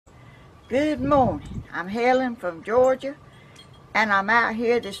Good morning. I'm Helen from Georgia, and I'm out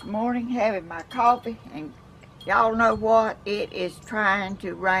here this morning having my coffee, and y'all know what? It is trying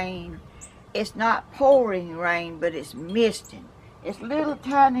to rain. It's not pouring rain, but it's misting. It's little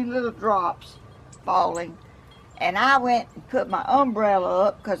tiny little drops falling, and I went and put my umbrella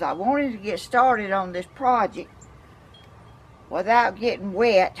up because I wanted to get started on this project without getting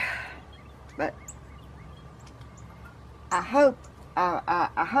wet, but I hope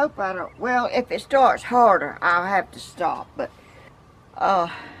I don't. Well, if it starts harder, I'll have to stop. But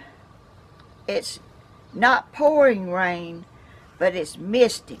it's not pouring rain, but it's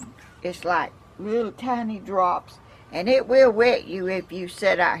misting. It's like little tiny drops, and it will wet you if you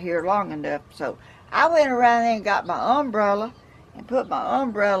sit out here long enough. So I went around there and got my umbrella and put my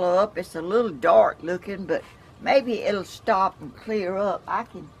umbrella up. It's a little dark looking, but maybe it'll stop and clear up. I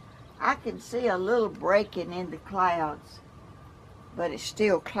can see a little breaking in the clouds, but it's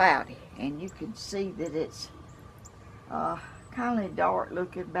still cloudy, and you can see that it's kind of dark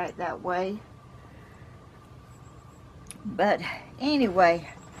looking back that way. But anyway,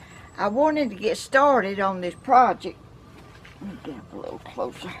 I wanted to get started on this project. Let me get up a little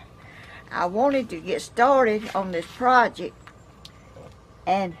closer. I wanted to get started on this project,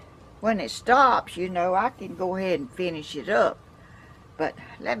 and when it stops, you know, I can go ahead and finish it up. But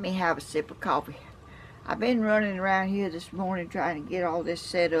let me have a sip of coffee. I've been running around here this morning trying to get all this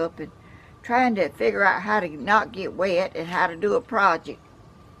set up and trying to figure out how to not get wet and how to do a project.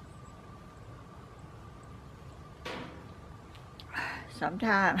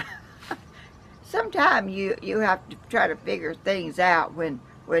 Sometimes you have to try to figure things out when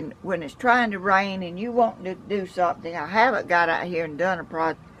it's trying to rain and you want to do something. I haven't got out here and done a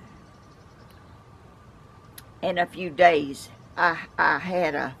project in a few days. I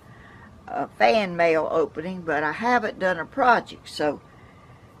had a fan mail opening, but I haven't done a project, so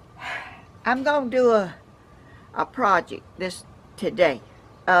I'm gonna do a project today.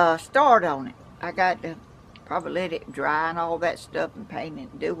 Start on it. I got to probably let it dry and all that stuff and paint it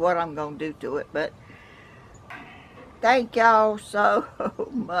and do what I'm gonna do to it. But thank y'all so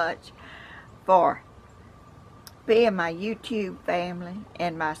much for being my YouTube family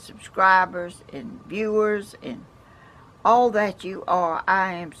and my subscribers and viewers and all that you are.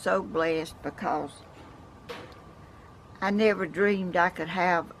 I am so blessed because I never dreamed I could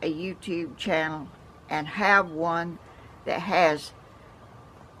have a YouTube channel and have one that has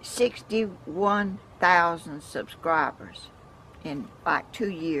 61,000 subscribers in like 2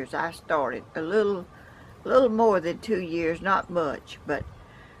 years. I started a little more than 2 years, not much,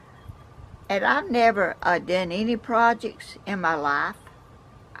 and I've never done any projects in my life.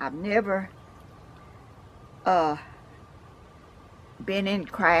 I've never been in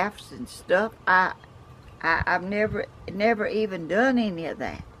crafts and stuff. I've never even done any of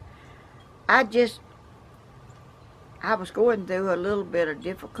that. I was going through a little bit of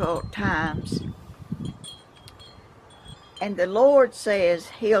difficult times, and the Lord says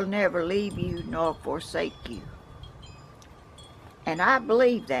He'll never leave you nor forsake you, and I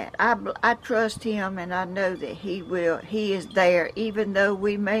believe that. I trust Him, and I know that He will. He is there, even though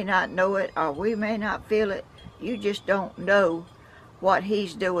we may not know it or we may not feel it. You just don't know what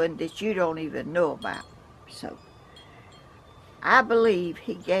He's doing that you don't even know about. So I believe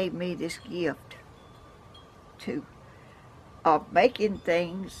He gave me this gift of making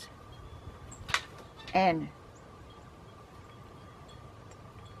things, and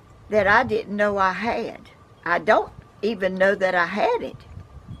that I didn't know I had. I don't even know that I had it,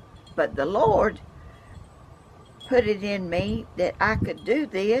 but the Lord put it in me that I could do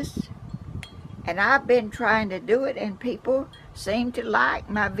this, and I've been trying to do it, and people seem to like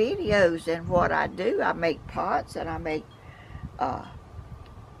my videos and what I do. I make pots, and I make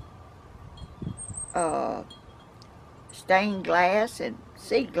stained glass and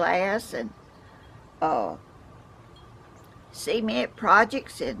sea glass and cement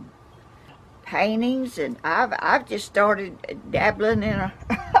projects and paintings, and I've just started dabbling in a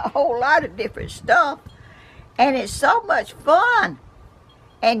whole lot of different stuff, and it's so much fun.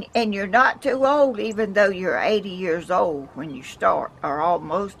 And you're not too old, even though you're 80 years old when you start, or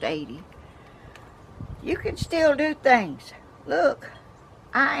almost 80. You can still do things. Look,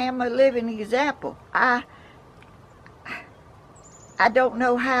 I am a living example. I don't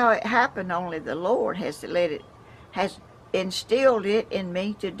know how it happened, only the Lord has instilled it in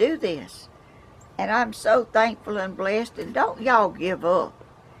me to do this. And I'm so thankful and blessed, and don't y'all give up.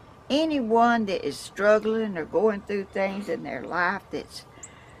 Anyone that is struggling or going through things in their life that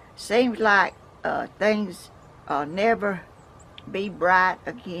seems like things never be bright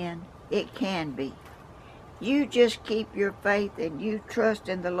again, it can be. You just keep your faith and you trust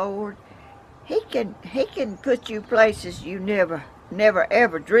in the Lord, he can put you places you never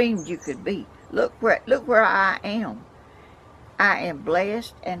ever dreamed you could be. Look where I am. I am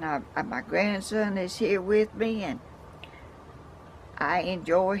blessed, and my grandson is here with me, and I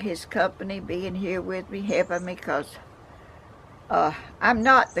enjoy his company, being here with me, helping me, because I'm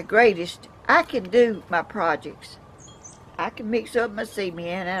not the greatest. I can do my projects. I can mix up my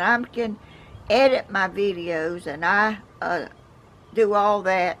cement, and I can edit my videos, and I do all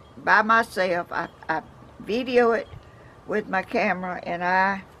that by myself. I video it with my camera, and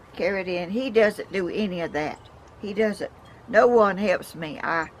I carry it in. He doesn't do any of that. He doesn't. No one helps me.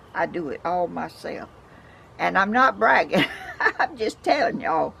 I do it all myself. And I'm not bragging. I'm just telling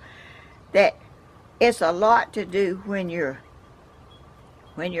y'all that it's a lot to do when you're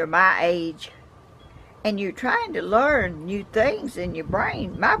my age, and you're trying to learn new things in your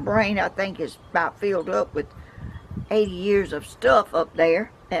brain. My brain, I think, is about filled up with 80 years of stuff up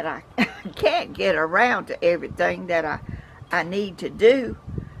there, and I can't get around to everything that I need to do.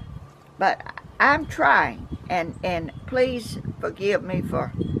 But I'm trying, and please forgive me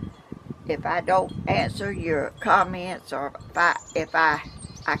for if I don't answer your comments, or if I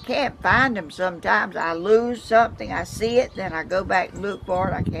can't find them. Sometimes I lose something, I see it, then I go back and look for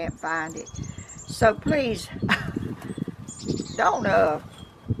it, I can't find it. So please, don't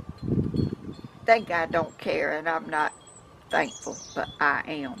think I don't care and I'm not thankful, but I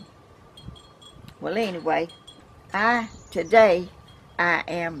am. Well, anyway, today I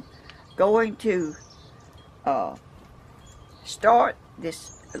am going to start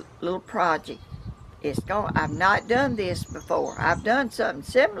this little project. I've not done this before. I've done something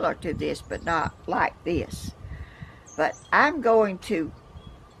similar to this, but not like this. But I'm going to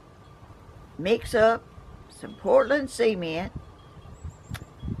mix up some Portland cement,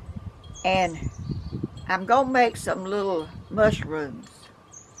 and I'm going to make some little mushrooms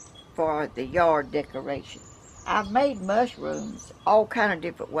for the yard decoration. I've made mushrooms all kind of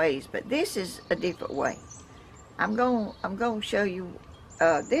different ways, but this is a different way. I'm going to show you.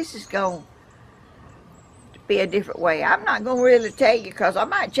 This is going to be a different way. I'm not going to really tell you, because I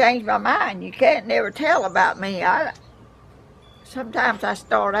might change my mind. You can't never tell about me. Sometimes I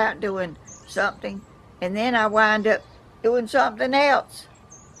start out doing something, and then I wind up doing something else.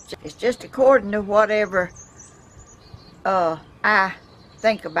 It's just according to whatever I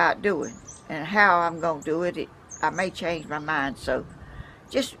think about doing and how I'm going to do it. I may change my mind, so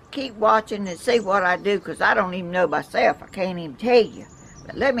just keep watching and see what I do, because I don't even know myself. I can't even tell you.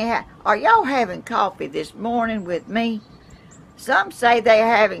 But are y'all having coffee this morning with me? Some say they're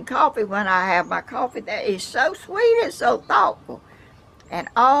having coffee when I have my coffee. That is so sweet and so thoughtful. And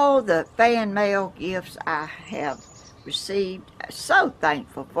all the fan mail gifts I have received, so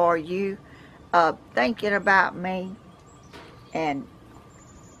thankful for you thinking about me. And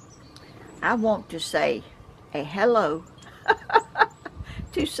I want to say a hello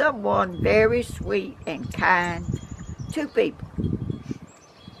to someone very sweet and kind. Two people.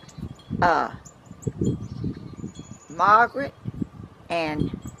 Margaret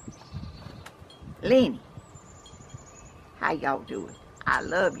and Lenny. How y'all doing? I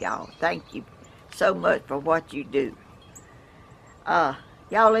love y'all. Thank you so much for what you do.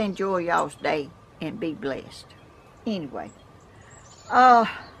 Y'all enjoy y'all's day and be blessed. Anyway, y'all,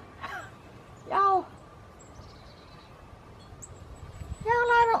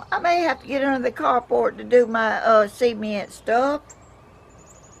 I may have to get under the carport to do my cement stuff,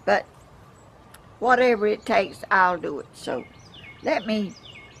 but whatever it takes, I'll do it. So let me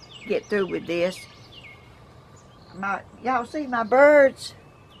get through with this. Y'all see my birds?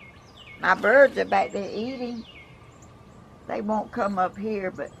 My birds are back there eating. They won't come up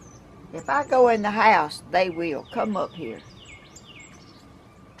here, but if I go in the house, they will come up here.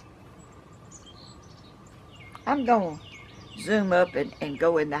 I'm going to zoom up and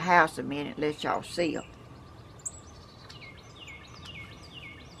go in the house a minute, let y'all see them.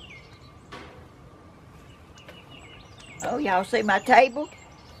 Oh, y'all see my table?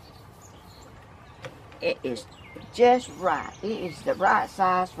 It is just right. It is the right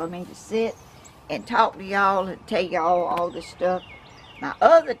size for me to sit and talk to y'all and tell y'all all this stuff. My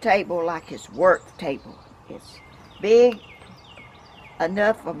other table, like his work table, it's big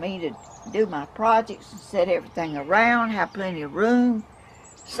enough for me to do my projects and set everything around, have plenty of room.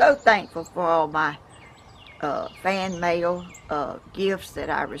 So thankful for all my fan mail gifts that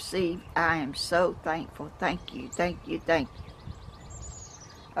I received. I am so thankful. Thank you, thank you, thank you.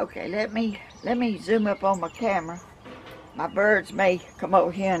 Okay, let me zoom up on my camera. My birds may come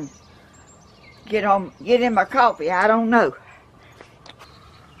over here and get in my coffee. I don't know.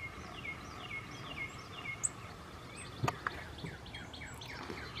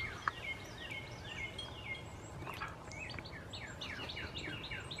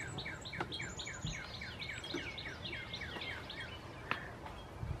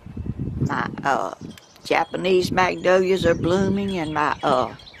 Japanese magnolias are blooming, and my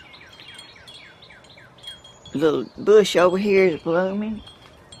little bush over here is blooming.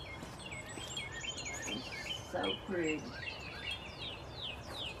 So pretty.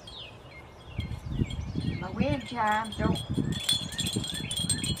 My wind chimes don't.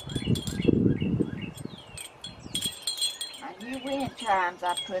 My new wind chimes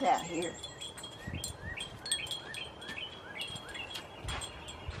I put out here.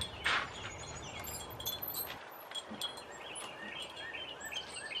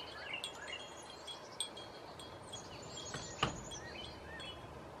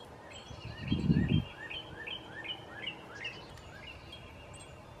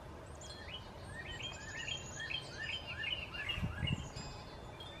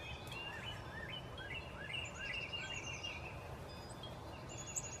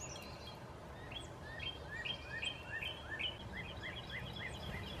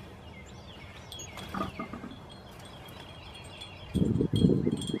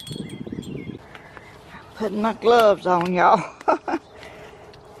 Putting my gloves on, y'all.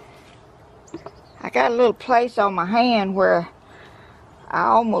 I got a little place on my hand where I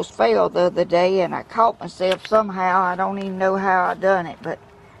almost fell the other day, and I caught myself somehow. I don't even know how I done it, but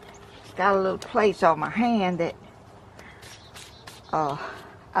it's got a little place on my hand that I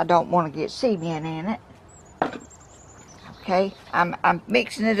don't want to get cement in it. Okay, I'm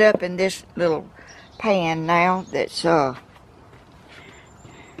mixing it up in this little pan now. That's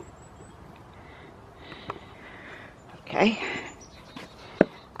okay.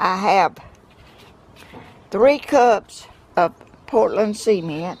 I have 3 cups of Portland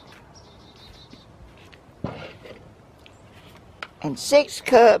cement and 6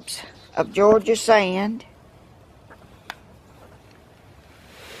 cups of Georgia sand.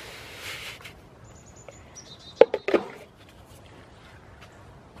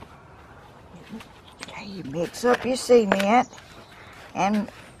 Okay, you mix up your cement and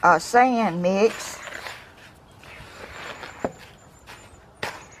sand mix.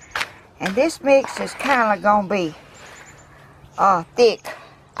 And this mix is kind of going to be thick.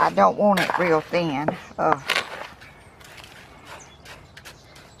 I don't want it real thin. It's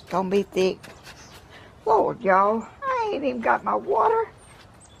going to be thick. Lord, y'all, I ain't even got my water.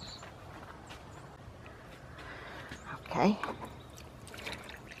 Okay.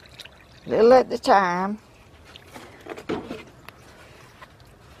 Little at the time.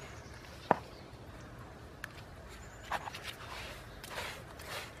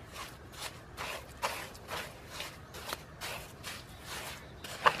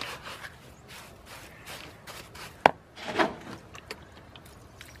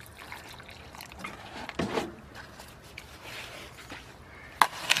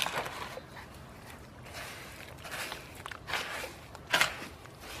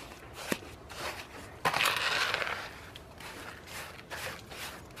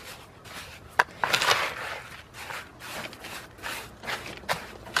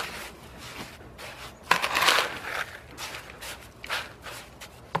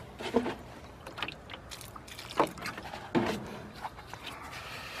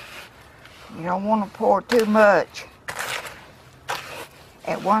 You don't want to pour too much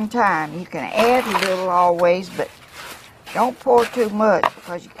at one time. You can add a little always, but don't pour too much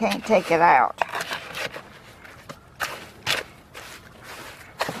because you can't take it out.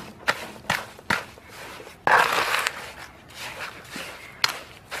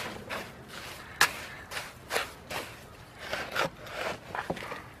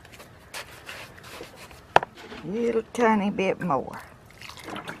 A little tiny bit more.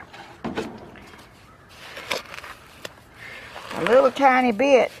 A little tiny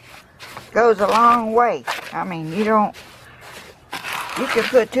bit goes a long way. I mean, you can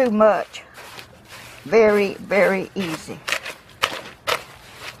put too much very, very easy.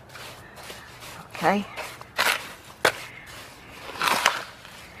 Okay.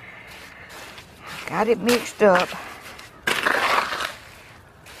 Got it mixed up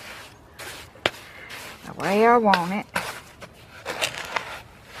the way I want it.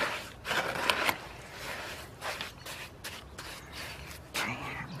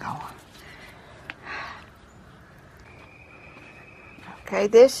 Okay,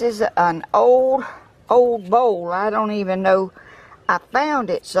 this is an old bowl. I don't even know. I found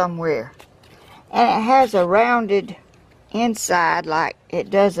it somewhere. And it has a rounded inside, like it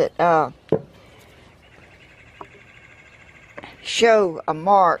doesn't show a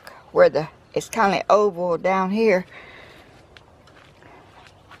mark where it's kind of oval down here.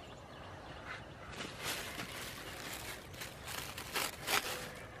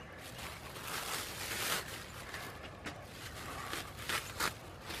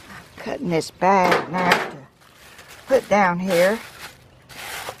 getting this bag now to put down here.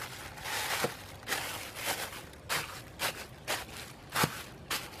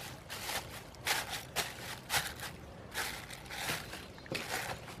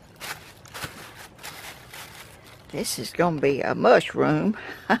 This is going to be a mushroom.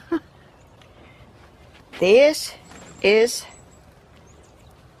 This is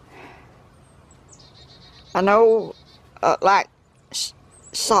an old, like,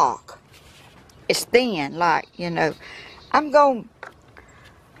 sock. It's thin, like, you know. I'm going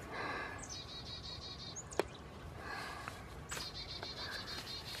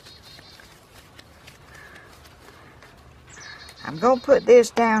to put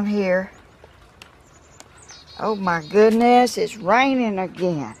this down here. Oh my goodness, it's raining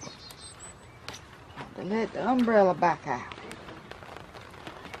again. Have to let the umbrella back out.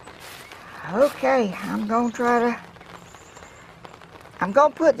 Okay, I'm going to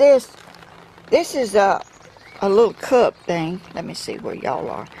put this. This is a little cup thing. Let me see where y'all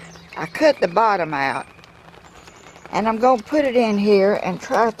are. I cut the bottom out. And I'm going to put it in here and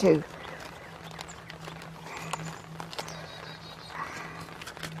try to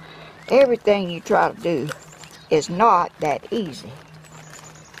everything you try to do is not that easy.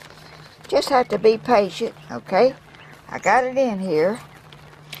 Just have to be patient, okay? I got it in here.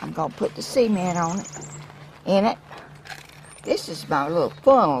 I'm gonna put the cement on it, in it. This is my little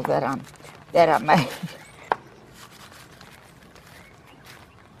funnel that I made.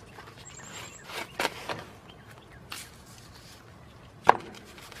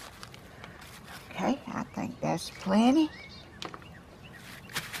 Okay, I think that's plenty.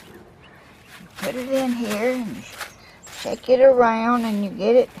 Put it in here and shake it around and you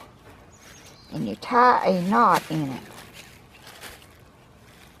get it, and you tie a knot in it.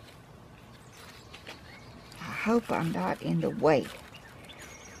 I hope I'm not in the way.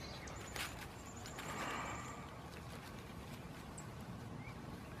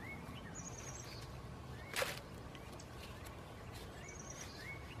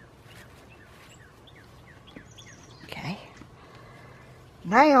 Okay.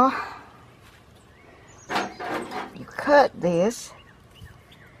 Now, you cut this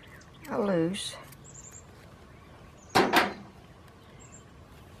loose.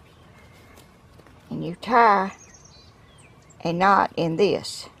 And you tie a knot in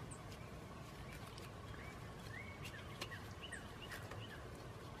this.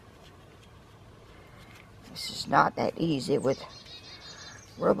 This is not that easy with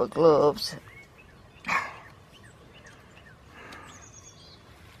rubber gloves.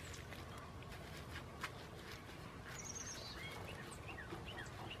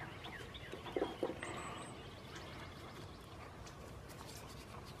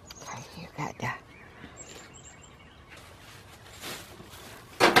 Okay, you got that.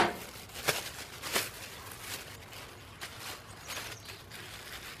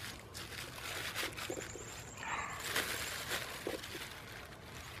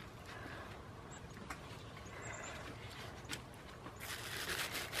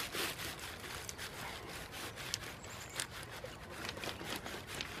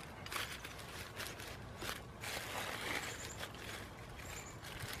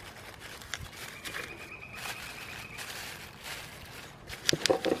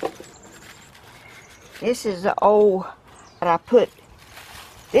 This is the old that I put.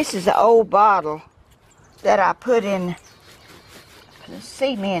 This is the old bottle that I put in the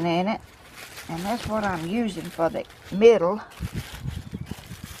cement in it, and that's what I'm using for the middle.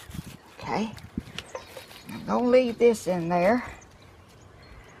 Okay, I'm gonna leave this in there.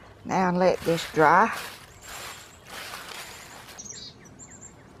 Now let this dry.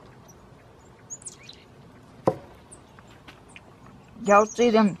 Y'all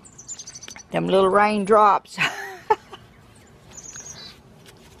see them little raindrops?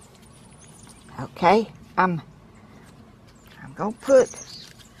 Okay, I'm gonna put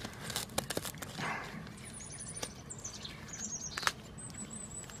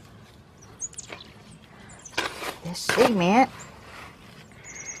this cement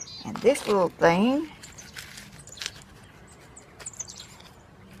and this little thing.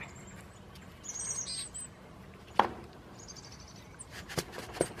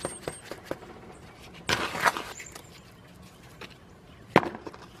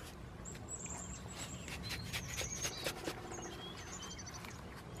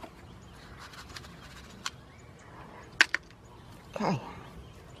 Okay,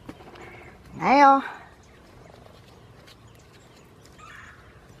 now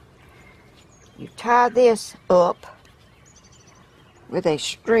you tie this up with a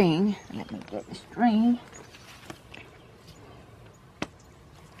string. Let me get the string.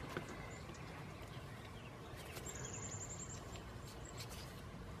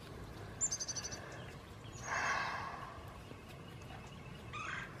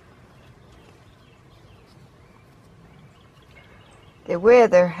 the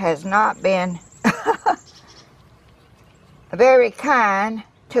weather has not been very kind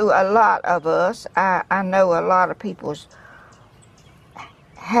to a lot of us. I know a lot of people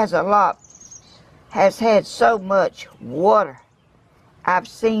has had so much water. I've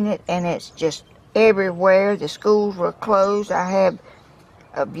seen it, and it's just everywhere. The schools were closed. I have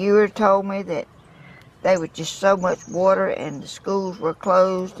a viewer told me that there was just so much water and the schools were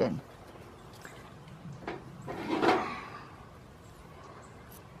closed, and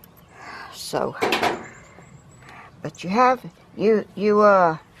so, but you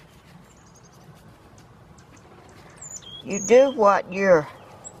do what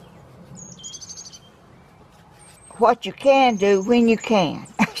you can do when you can.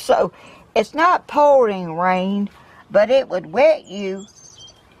 So it's not pouring rain, but it would wet you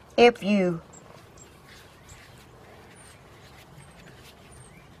if you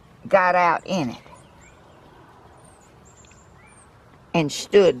got out in it and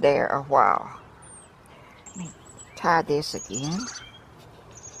stood there a while. Let me tie this again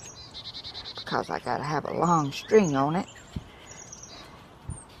because I gotta have a long string on it.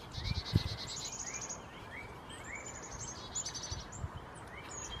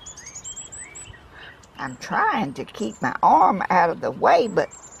 I'm trying to keep my arm out of the way,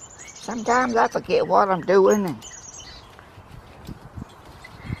 but sometimes I forget what I'm doing, and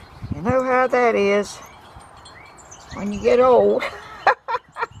you know how that is when you get old.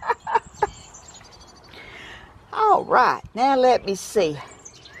 All right, now let me see.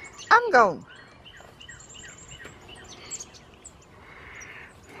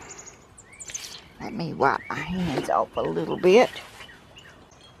 Let me wipe my hands off a little bit.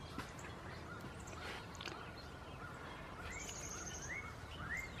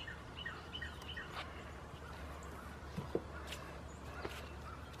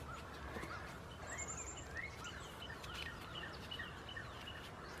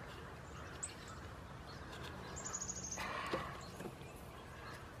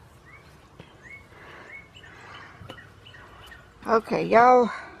 Okay, y'all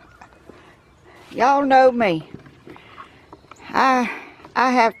know me. I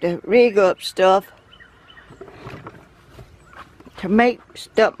have to rig up stuff to make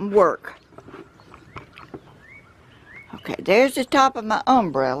stuff work. Okay, there's the top of my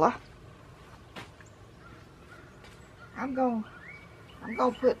umbrella. I'm gonna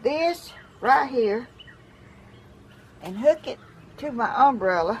put this right here and hook it to my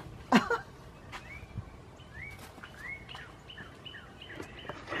umbrella.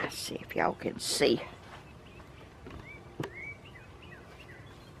 Let's see if y'all can see.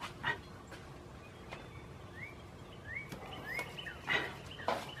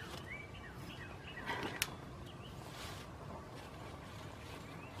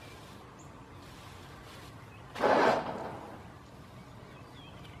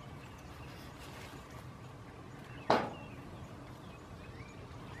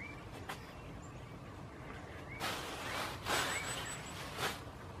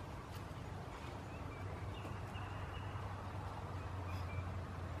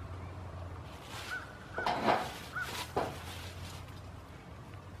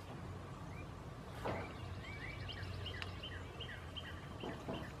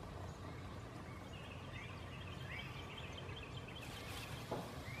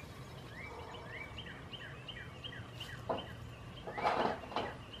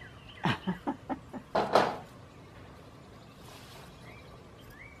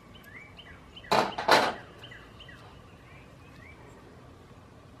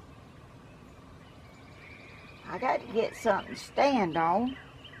 I got to get something to stand on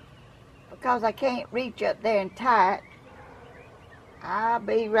because I can't reach up there and tie it. I'll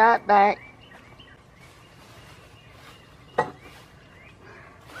be right back.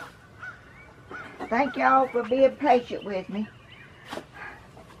 Thank y'all for being patient with me.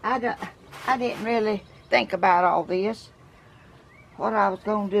 I didn't really think about all this, what I was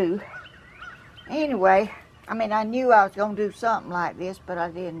going to do. Anyway, I mean, I knew I was going to do something like this, but I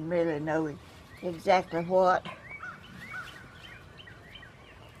didn't really know exactly what.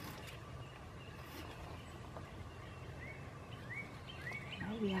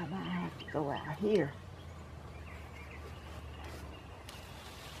 Maybe I might have to go out here.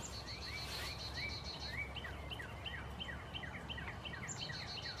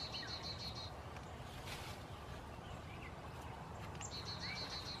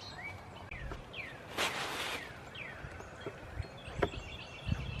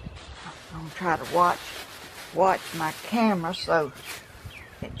 I'm going to try to watch my camera so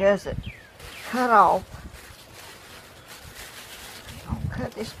it doesn't cut off. I'll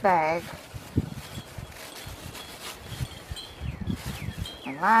cut this bag.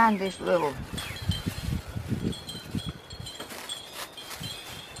 and line this little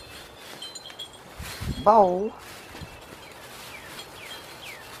bowl.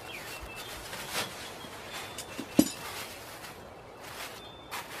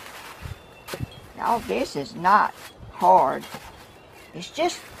 All this is not hard. It's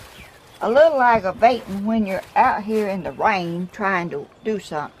just a little aggravating when you're out here in the rain trying to do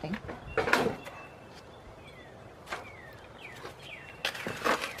something.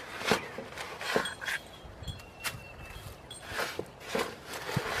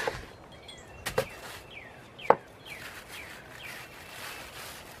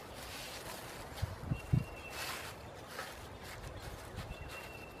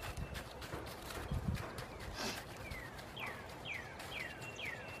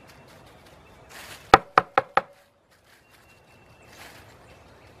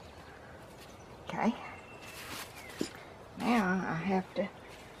 Okay, now I have to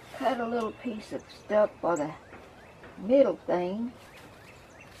cut a little piece of stuff for the middle thing.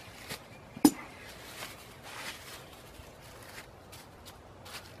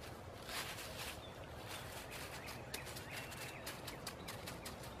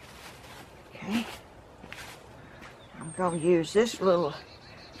 Okay, I'm going to use this little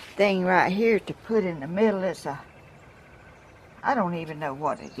thing right here to put in the middle. It's I don't even know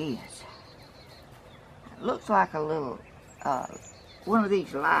what it is. Looks like a little one of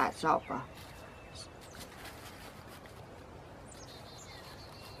these lights off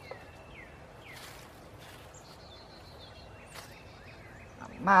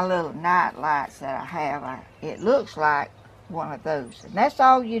my little night lights that I have. It looks like one of those, and that's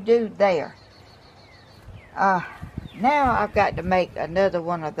all you do there. Now I've got to make another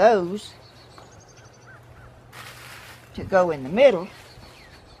one of those to go in the middle.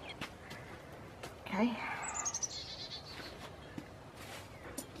 Okay.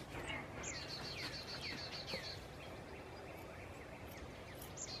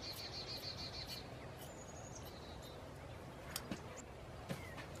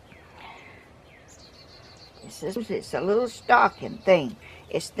 It's a little stocking thing.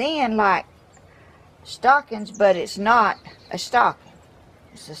 It's thin like stockings, but it's not a stocking.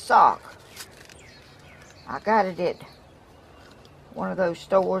 It's a sock. I got it at one of those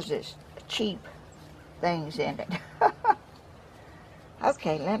stores that's cheap things in it.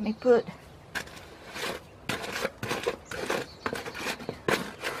 Okay, let me put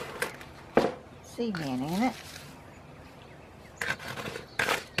cement in it.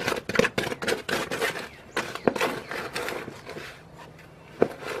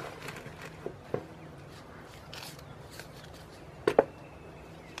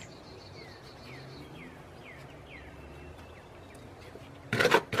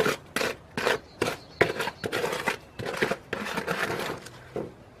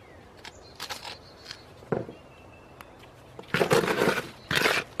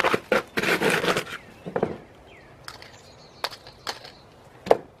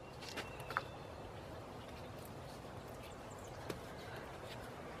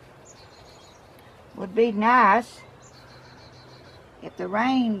 Would be nice if the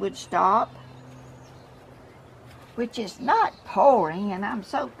rain would stop, which is not pouring, and I'm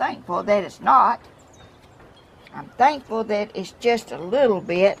so thankful that it's not. I'm thankful that it's just a little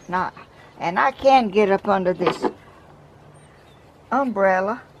bit, not, and I can get up under this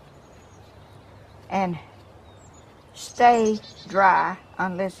umbrella and stay dry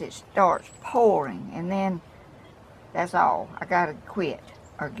unless it starts pouring, and then that's all. I gotta quit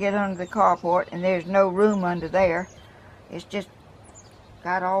or get under the carport, and there's no room under there. It's just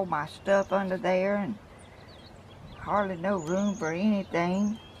got all my stuff under there and hardly no room for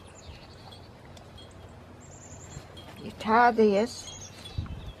anything. You tie this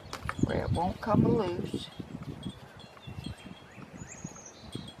where it won't come loose.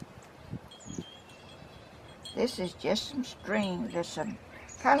 This is just some string. There's some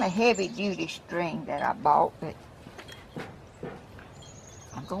kind of heavy duty string that I bought, but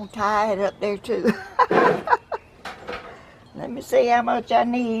I'm going to tie it up there too. Let me see how much I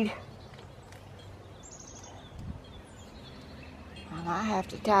need. And I have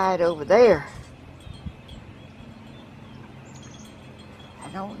to tie it over there. I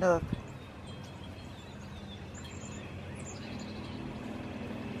don't know if...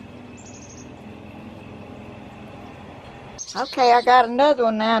 Okay, I got another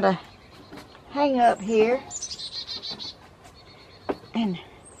one now to hang up here. And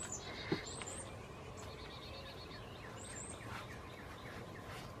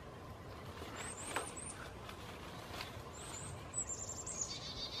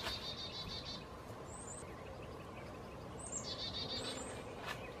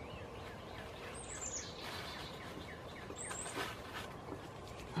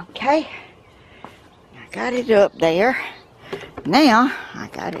Okay, I got it up there. Now I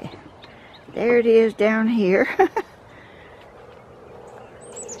got it. There it is down here.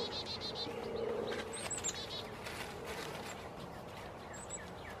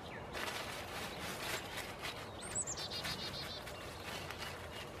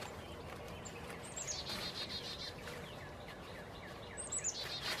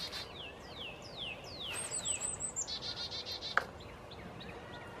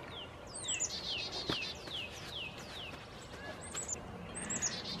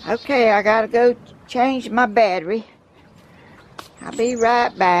 Okay, I gotta go change my battery. I'll be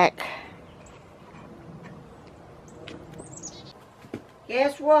right back.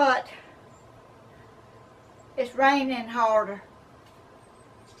 Guess what? It's raining harder.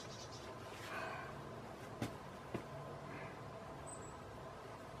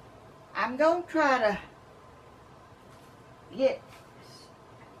 I'm gonna try to get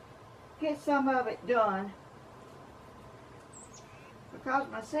some of it done because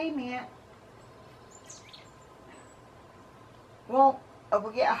my cement won't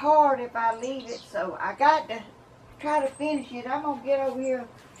get hard if I leave it, so I got to try to finish it. I'm gonna get over here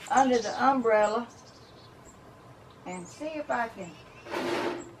under the umbrella and see if I can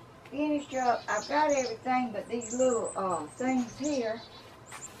finish up. I've got everything but these little things here.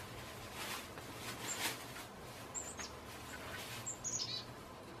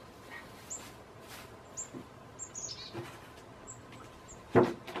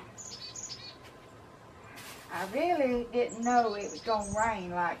 I really didn't know it was gonna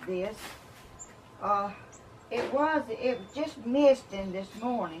rain like this. It was just misting this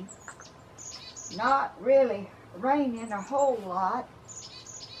morning. Not really raining a whole lot.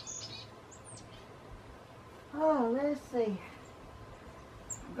 Oh, let's see.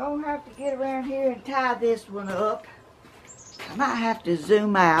 I'm gonna have to get around here and tie this one up. I might have to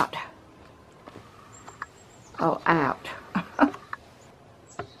zoom out. Oh, out.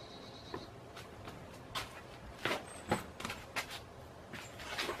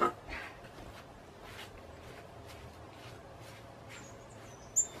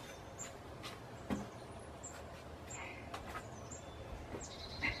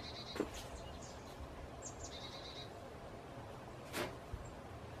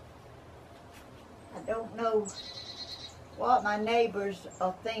 I don't know what my neighbors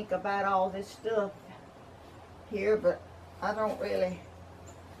will think about all this stuff here, but I don't really,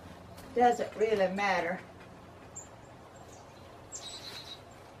 doesn't really matter.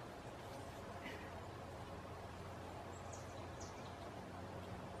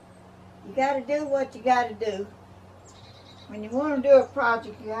 You got to do what you got to do. When you want to do a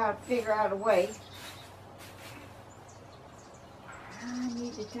project, you have to figure out a way. I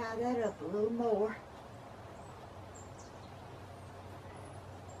need to tie that up a little more.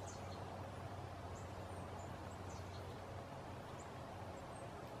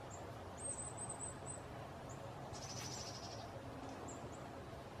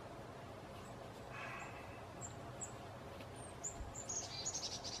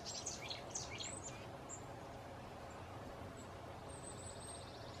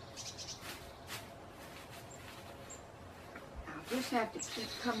 Just have to keep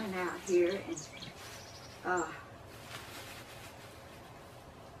coming out here and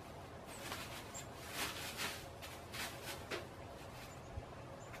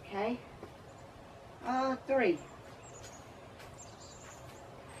okay, 3.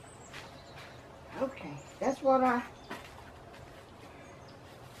 Okay, that's what I'm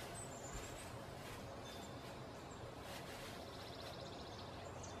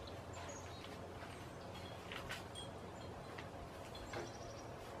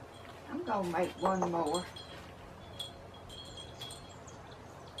gonna make one more.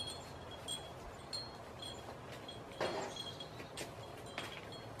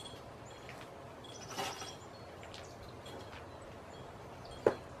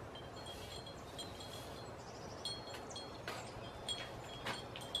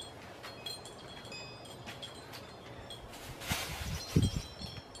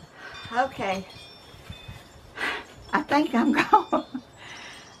 Okay, I think I'm going.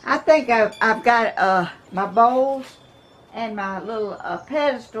 I think I've got my bowls and my little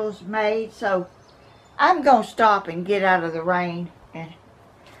pedestals made, so I'm gonna stop and get out of the rain, and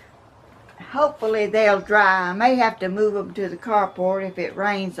hopefully they'll dry. I may have to move them to the carport if it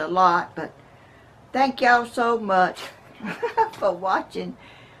rains a lot, but thank y'all so much for watching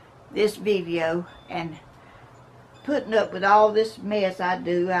this video and putting up with all this mess I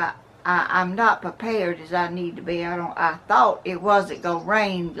do. I'm not prepared as I need to be. I thought it wasn't gonna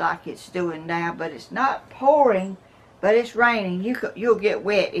rain like it's doing now, but it's not pouring but it's raining. You'll get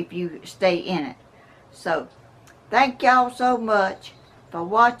wet if you stay in it. So, thank y'all so much for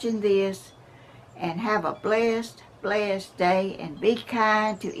watching this, and have a blessed, blessed day, and be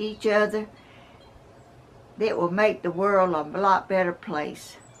kind to each other. That will make the world a lot better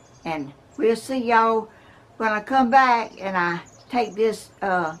place. And we'll see y'all when I come back and I take this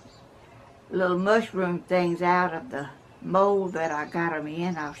little mushroom things out of the mold that I got them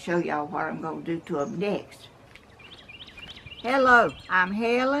in. I'll show y'all what I'm going to do to them next. Hello, I'm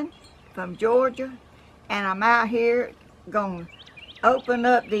Helen from Georgia, and I'm out here going to open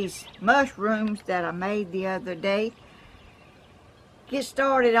up these mushrooms that I made the other day. Get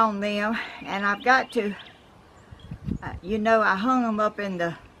started on them, and I've got to, you know, I hung them up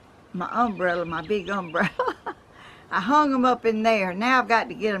in my umbrella, my big umbrella. I hung them up in there. Now I've got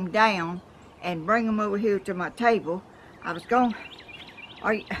to get them down and bring them over here to my table. I was going,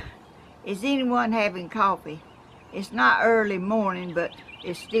 is anyone having coffee? It's not early morning, but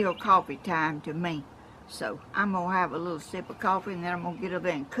it's still coffee time to me. So I'm going to have a little sip of coffee, and then I'm going to get up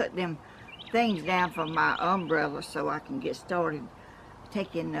there and cut them things down from my umbrella so I can get started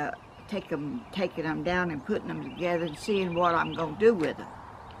taking them down and putting them together and seeing what I'm going to do with them.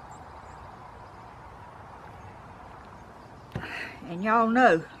 And y'all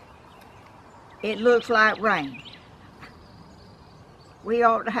know, it looks like rain. We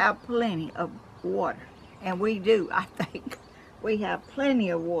ought to have plenty of water. And we do, I think. We have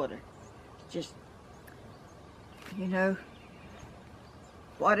plenty of water. Just, you know,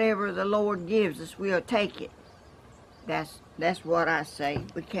 whatever the Lord gives us, we'll take it. That's what I say.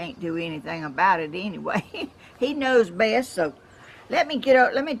 We can't do anything about it anyway. He knows best, so let me get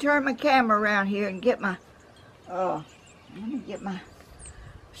up. Let me turn my camera around here and get my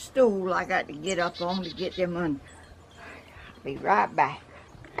stool I got to get up on to get them on. I'll be right back.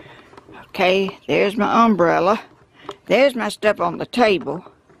 Okay, there's my umbrella. There's my stuff on the table.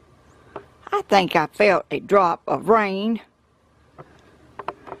 I think I felt a drop of rain.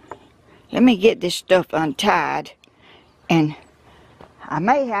 Let me get this stuff untied, and I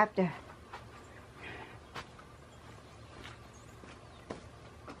may have to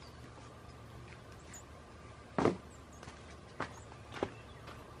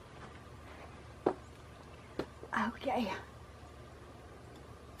okay.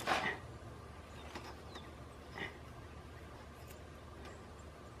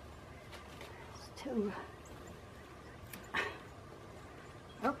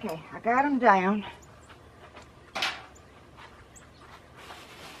 Okay, I got them down. I'm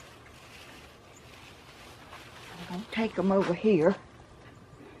going to take them over here.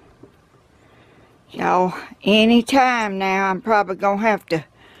 Y'all, any time now I'm probably going to have to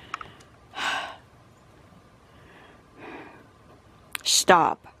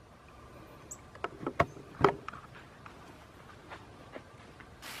stop.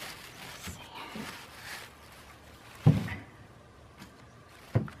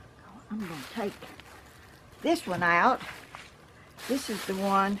 I'm going to take this one out. This is the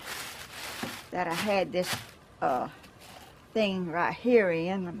one that I had this thing right here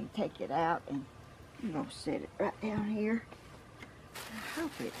in. Let me take it out, and I'm going to set it right down here. I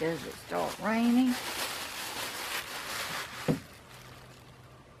hope it doesn't start raining.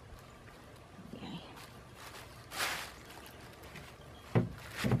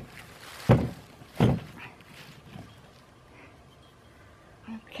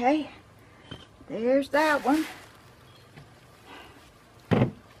 Okay, there's that one.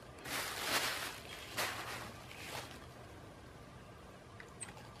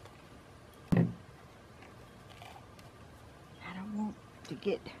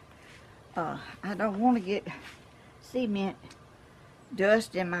 I don't want to get cement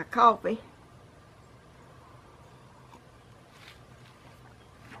dust in my coffee.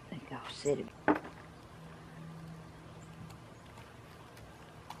 I think I'll set it.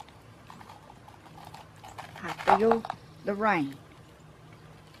 I feel the rain.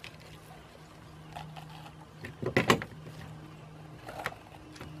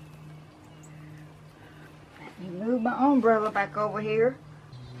 Let me move my umbrella back over here.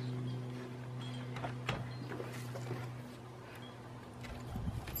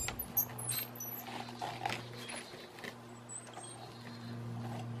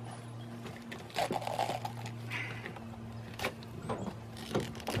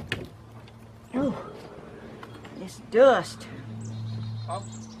 Oh, this dust.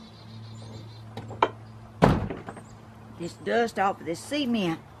 This dust off of this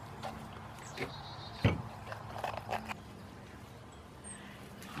cement.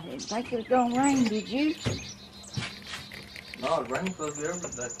 I didn't think it was going to rain, did you? No, it's raining close here,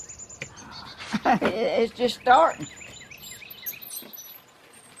 but It's just starting.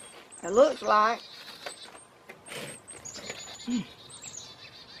 It looks like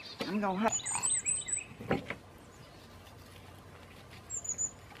I'm gonna have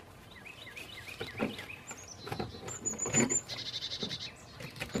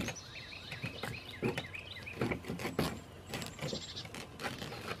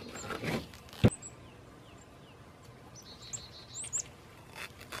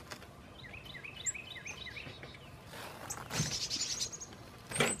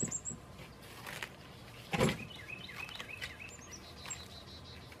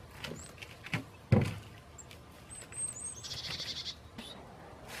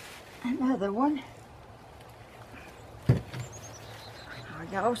another one. Are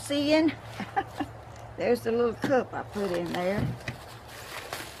y'all seeing? There's the little cup I put in there.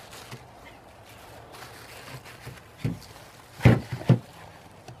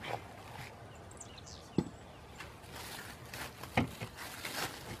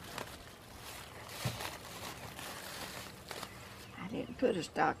 I didn't put a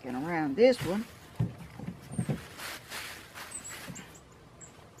stocking around this one.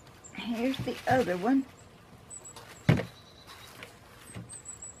 Here's the other one.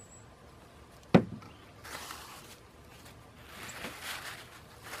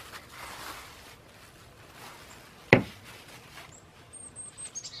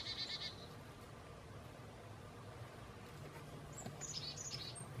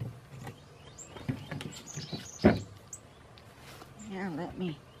 Now let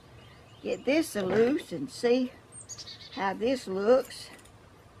me get this loose and see how this looks.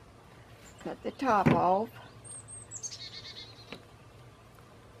 Cut the top off.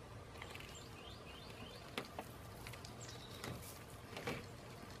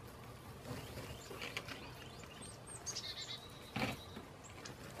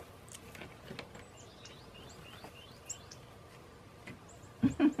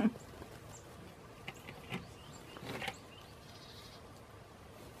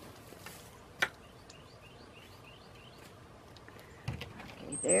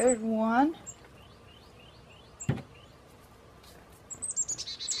 There's one.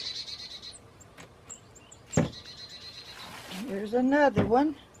 Here's another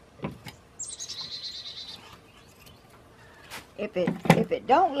one. If it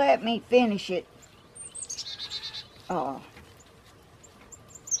don't let me finish it out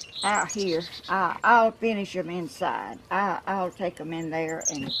here, I'll finish them inside. I'll take them in there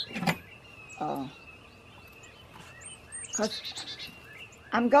and 'cause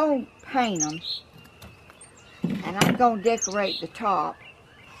I'm going to paint them, and I'm going to decorate the top,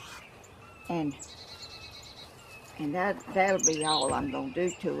 and that'll be all I'm going to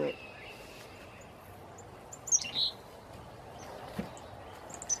do to it.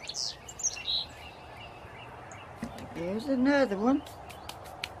 There's another one.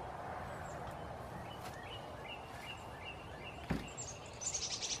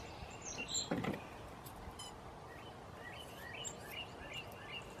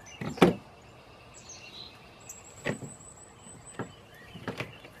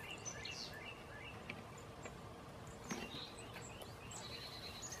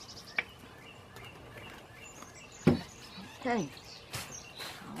 Okay,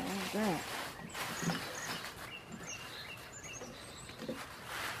 all that.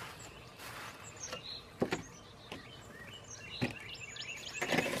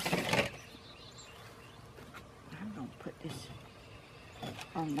 I'm going to put this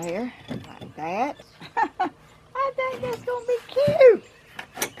on there like that. I think that's going to be cute.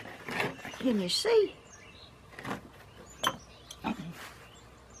 Can you see?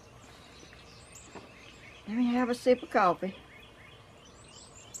 Let me have a sip of coffee.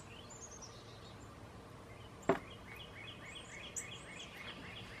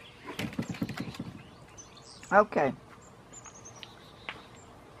 Okay.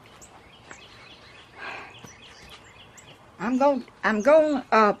 I'm going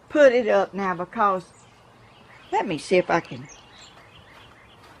to put it up now because let me see if I can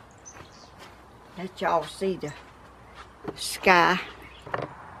let y'all see the sky,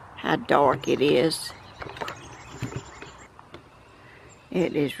 how dark it is.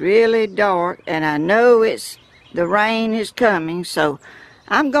 It is really dark, and I know the rain is coming, so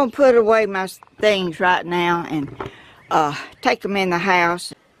I'm going to put away my things right now and take them in the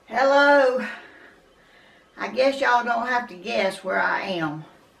house. Hello. I guess y'all don't have to guess where I am.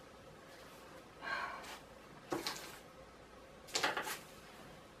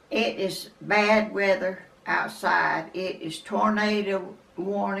 It is bad weather outside. It is tornado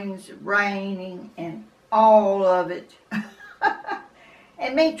warnings, raining, and all of it.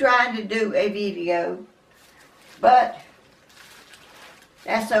 And me trying to do a video, but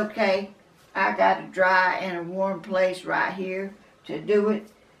That's okay. I got to dry in a warm place right here to do it.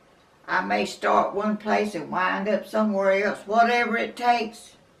 I may start one place and wind up somewhere else. Whatever it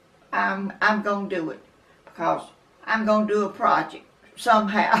takes, I'm gonna do it because I'm gonna do a project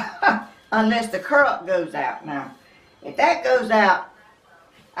somehow. Unless the current goes out now. If that goes out,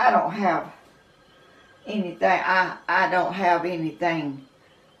 I don't have anything. I don't have anything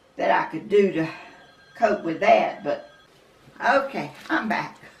that I could do to cope with that. But okay, I'm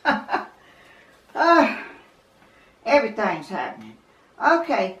back. Everything's happening.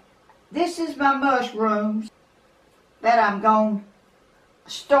 Okay, this is my mushrooms that I'm going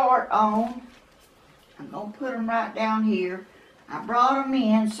to start on. I'm going to put them right down here. I brought them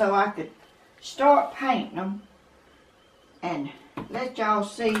in so I could start painting them and let y'all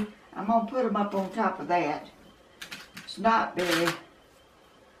see. I'm going to put them up on top of that. It's not very,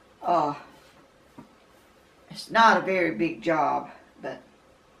 it's not a very big job, but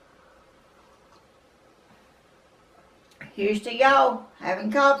here's to y'all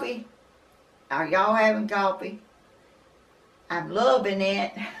having coffee. Are y'all having coffee? I'm loving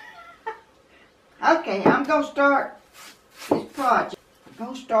it. Okay, I'm going to start this project. I'm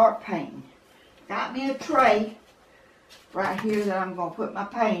going to start painting. Got me a tray right here that I'm going to put my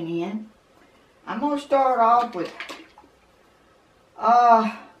paint in. I'm going to start off with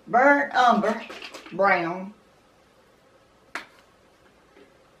burnt umber brown.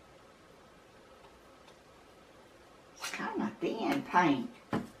 It's kind of thin paint.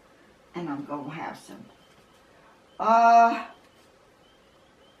 And I'm going to have some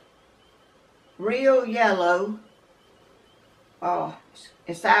real yellow.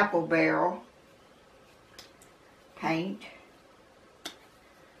 It's apple barrel paint. And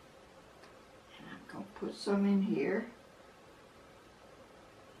I'm going to put some in here.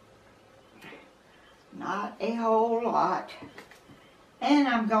 Not a whole lot. And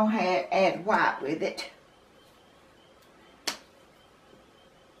I'm going to add white with it.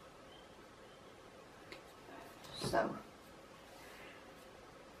 So,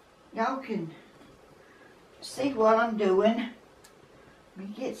 y'all can see what I'm doing. Let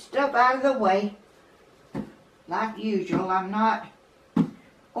me get stuff out of the way. Like usual, I'm not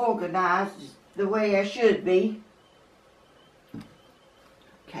organized the way I should be.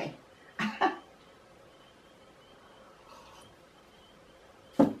 Okay.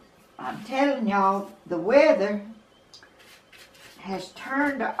 I'm telling y'all, the weather has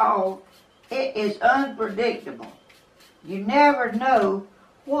turned off. It is unpredictable. You never know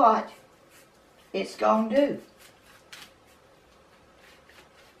what it's going to do.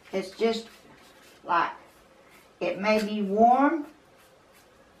 It's just like, it may be warm,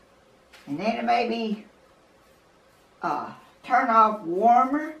 and then it may be turn off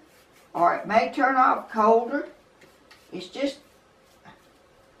warmer, or it may turn off colder. It's just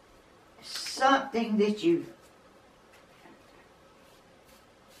something that you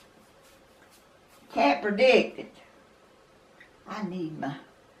can't predict it. I need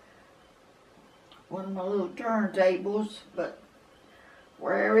one of my little turntables, but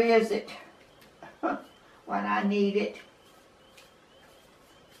where is it when I need it?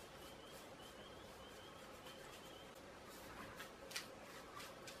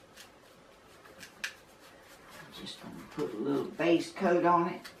 I'm just going to put a little base coat on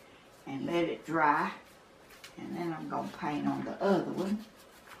it and let it dry, and then I'm going to paint on the other one.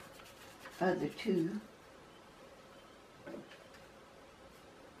 Other two.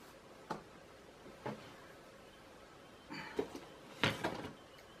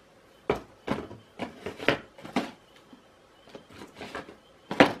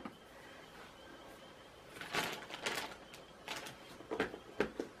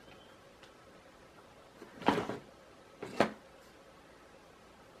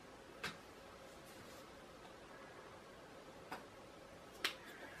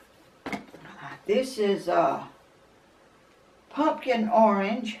 This is pumpkin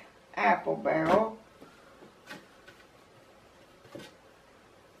orange apple barrel.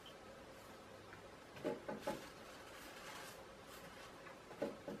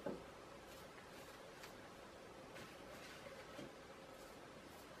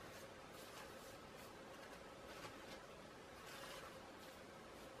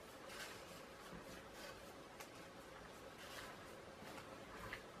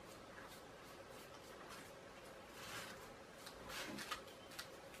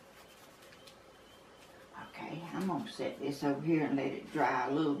 I'm going to set this over here and let it dry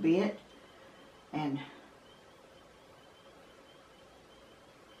a little bit and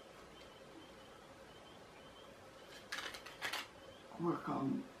work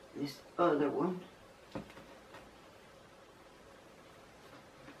on this other one.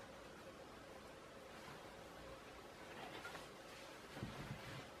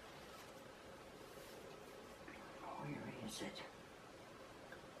 it.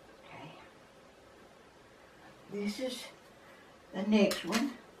 Okay. This is the next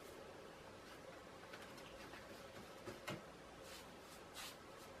one.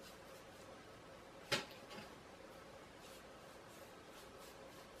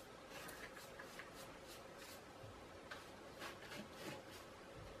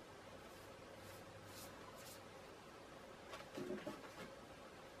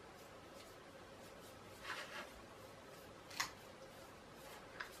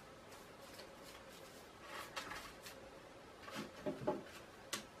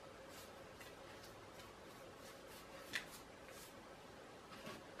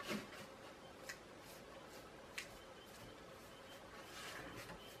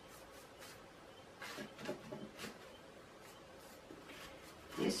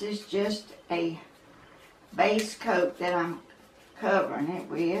 This is just a base coat that I'm covering it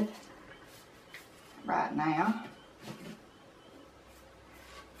with right now.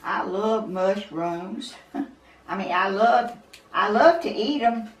 I love mushrooms. I mean, I love to eat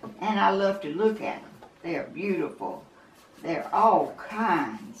them, and I love to look at them. They're beautiful. They're all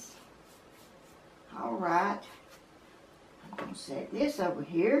kinds. All right. I'm going to set this over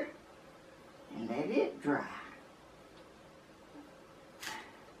here and let it dry.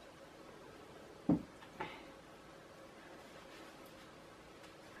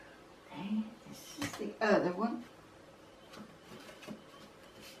 Okay, this is the other one.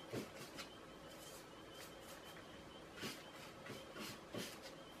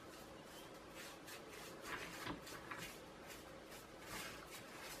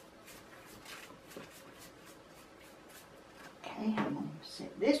 Okay, I'm going to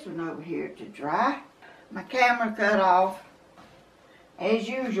set this one over here to dry. My camera cut off, as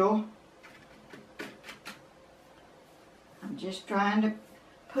usual. I'm just trying to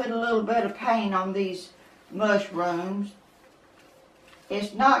put a little bit of paint on these mushrooms.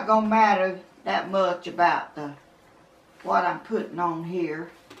 It's not going to matter that much about what I'm putting on here.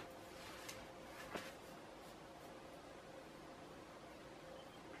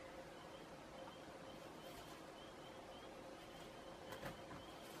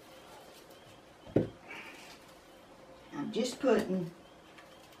 I'm just putting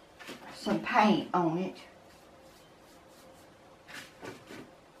some paint on it.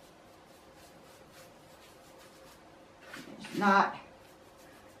 It's not,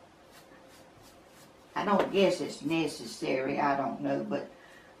 I don't guess it's necessary, I don't know, but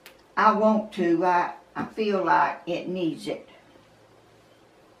I want to, I feel like it needs it.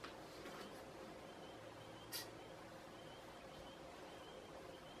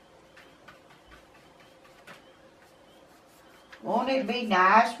 Won't it be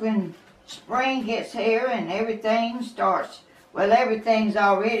nice when spring gets here and everything starts, well, everything's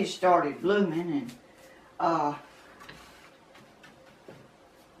already started blooming, and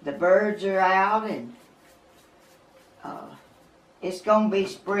the birds are out, and it's going to be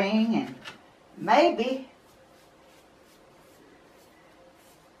spring, and maybe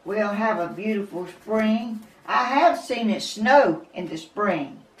we'll have a beautiful spring. I have seen it snow in the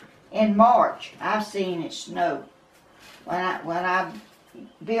spring. In March, I've seen it snow. When I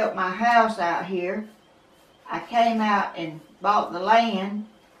built my house out here, I came out and bought the land,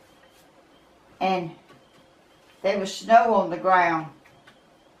 and there was snow on the ground.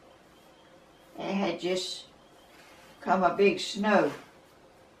 It had just come a big snow.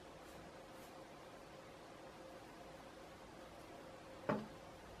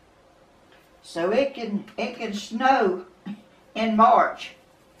 So it can snow in March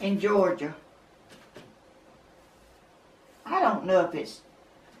in Georgia. I don't know if it's,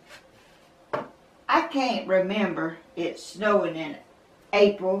 I can't remember it snowing in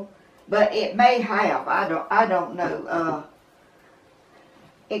April, but it may have. I don't know.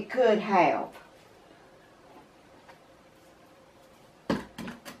 It could have.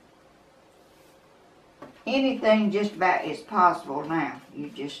 Anything just about is possible now.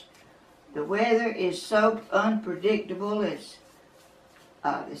 The weather is so unpredictable. It's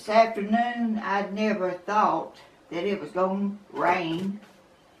this afternoon, I'd never thought that it was going to rain.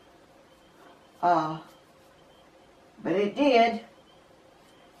 But it did.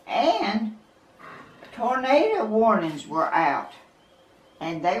 And tornado warnings were out.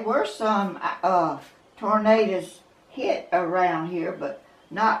 And there were some tornadoes hit around here, but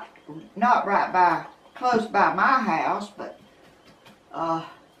not right by, close by my house, but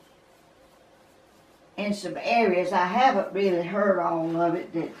in some areas. I haven't really heard all of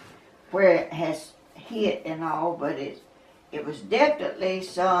it, where it has hit and all, but it was definitely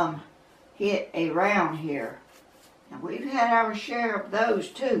some hit around here. And we've had our share of those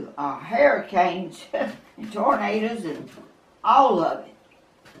too, hurricanes and tornadoes and all of it.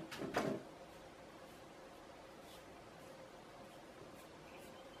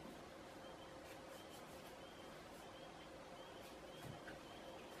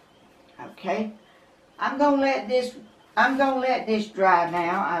 Okay, I'm gonna let this dry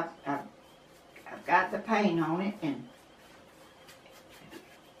now. I've got the paint on it, and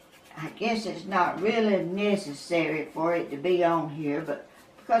I guess it's not really necessary for it to be on here, but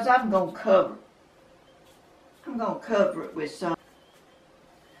because I'm gonna cover it with some.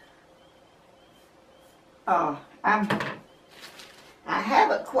 I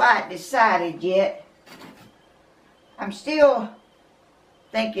haven't quite decided yet. I'm still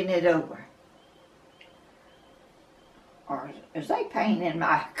thinking it over. Or is they paint in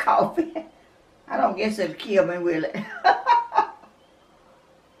my coffee? I don't guess it'll kill me, will it?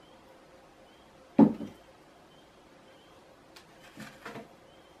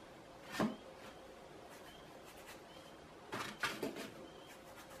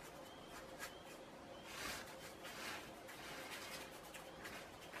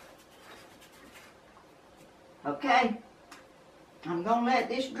 Okay, I'm gonna let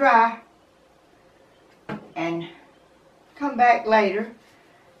this dry and come back later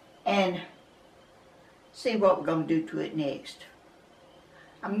and see what we're gonna do to it next.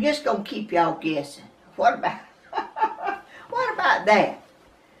 I'm just gonna keep y'all guessing. What about what about that?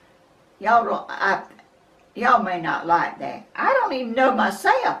 Y'all may not like that. I don't even know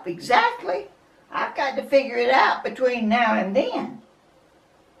myself exactly. I've got to figure it out between now and then.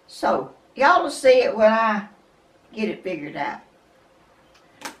 So y'all will see it when I get it figured out.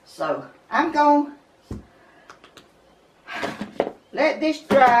 So I'm going to let this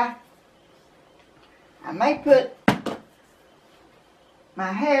dry. I may put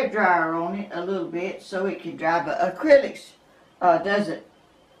my hair dryer on it a little bit so it can dry, but acrylics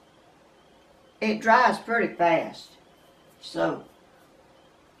it dries pretty fast. So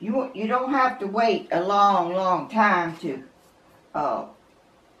you don't have to wait a long time to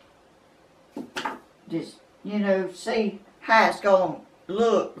just see how it's gonna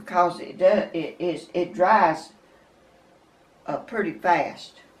look, because it dries pretty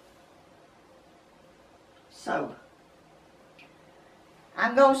fast. So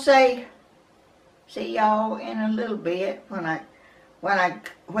I'm gonna see y'all in a little bit when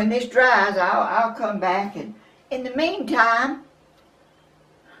this dries. I'll come back, and in the meantime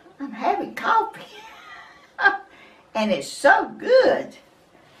I'm having coffee and it's so good.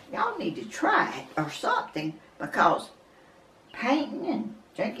 Y'all need to try it or something, because painting and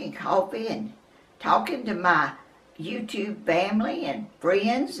drinking coffee and talking to my YouTube family and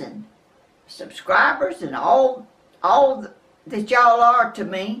friends and subscribers and all that y'all are to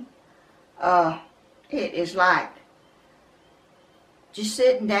me, it is like just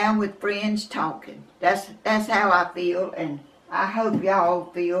sitting down with friends talking. That's how I feel, and I hope y'all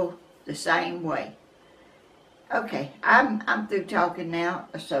feel the same way. Okay, I'm through talking now,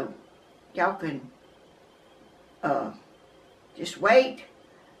 so y'all can just wait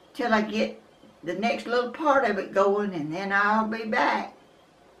till I get the next little part of it going, and then I'll be back.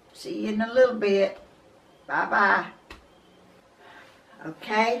 See you in a little bit. Bye-bye.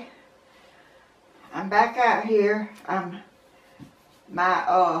 Okay, I'm back out here.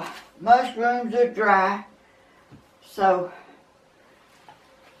 My mushrooms are dry, so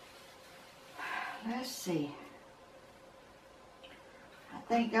let's see. I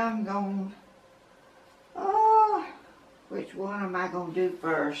think I'm going, which one am I going to do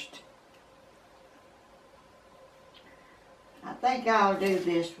first? I think I'll do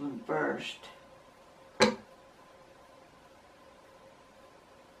this one first.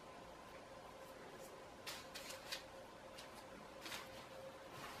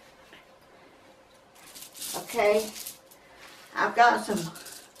 Okay, I've got some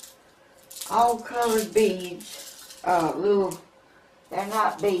all colored beads, they're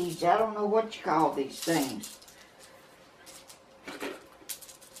not beads, I don't know what you call these things.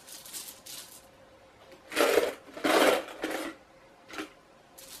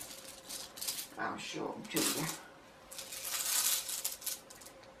 I'll show them to you.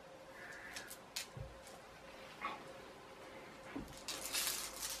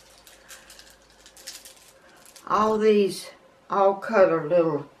 All these all color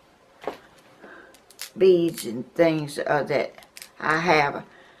little beads and things that I have.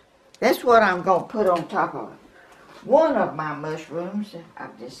 That's what I'm going to put on top of one of my mushrooms.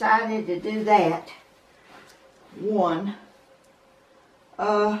 I've decided to do that one.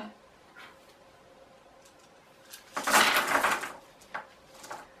 Let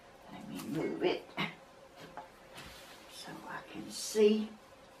me move it so I can see.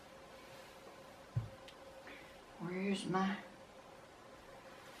 Where's my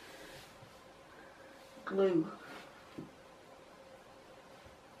glue.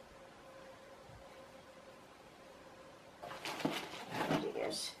 There it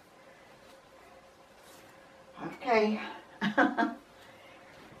is. Okay.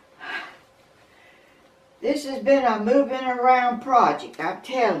 This has been a moving around project. I'm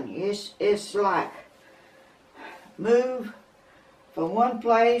telling you, it's like move from one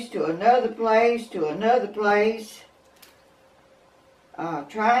place to another place to another place.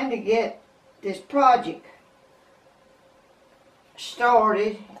 Trying to get this project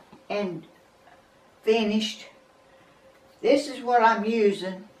started and finished. This is what I'm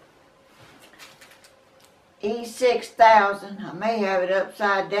using. E6000. I may have it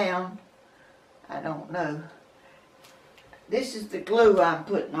upside down. I don't know. This is the glue I'm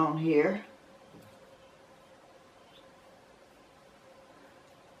putting on here.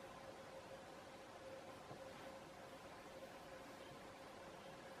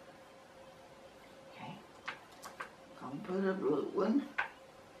 Okay. I'm gonna put a blue one.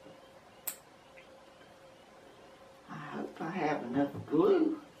 I hope I have enough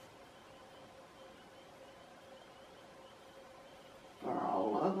glue for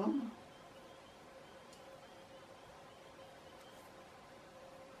all of them.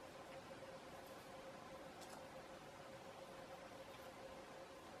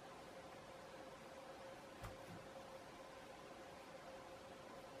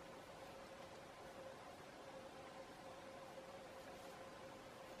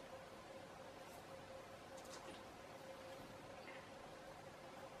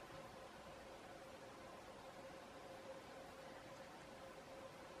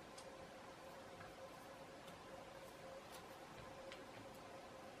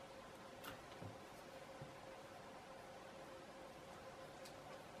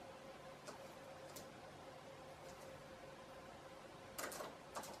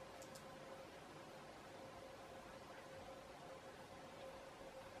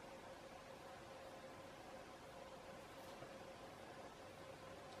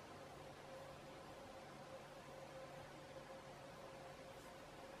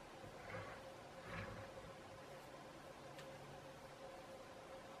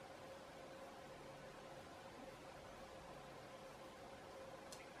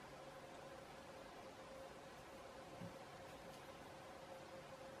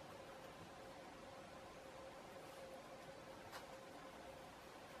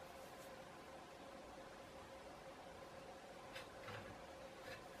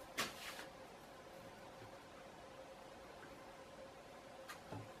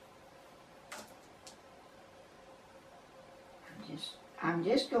 I'm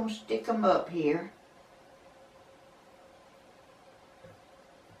just going to stick them up here.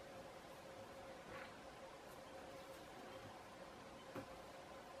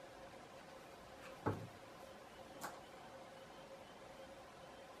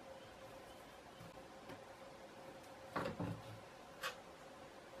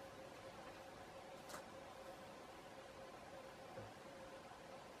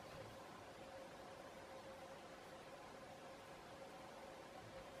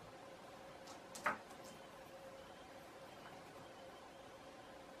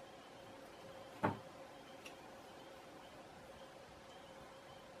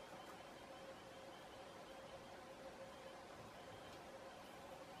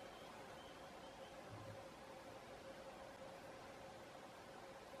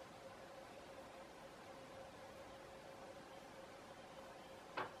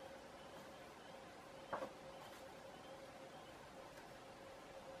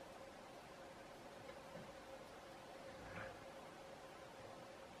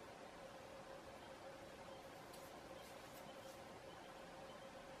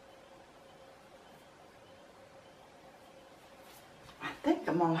 I think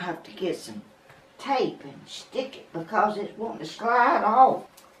I'm going to have to get some tape and stick it because it's wanting to slide off.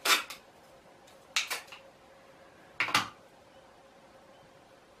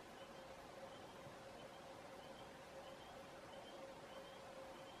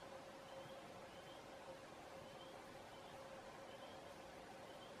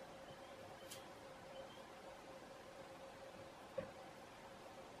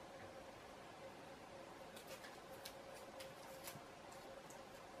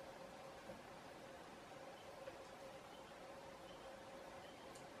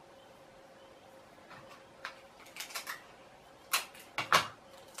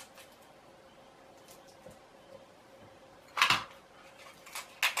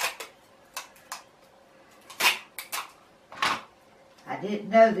 I didn't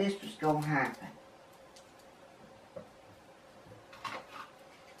know this was going to happen.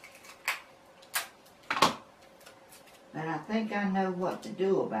 think I know what to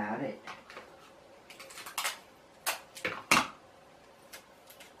do about it.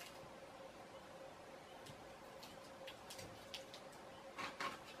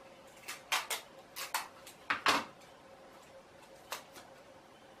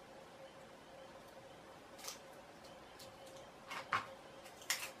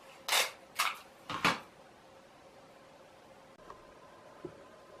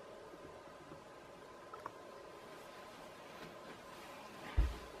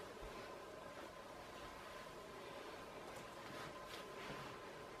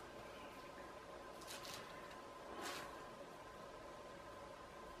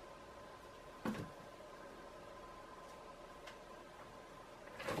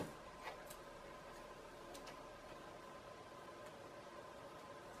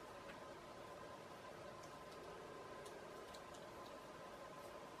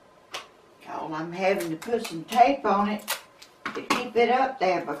 I'm having to put some tape on it to keep it up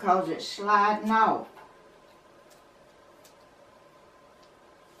there because it's sliding off.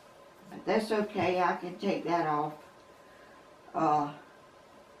 But that's okay, I can take that off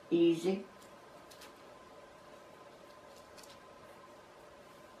easy.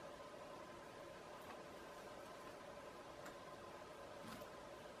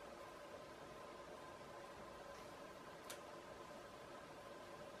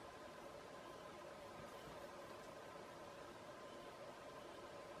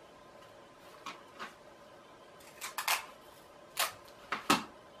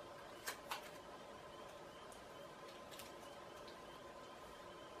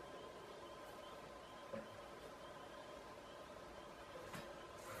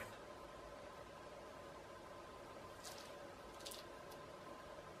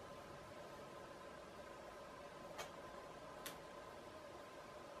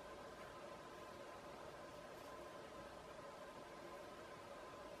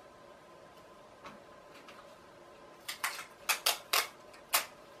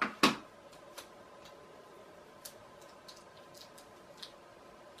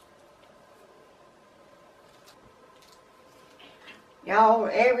 Y'all,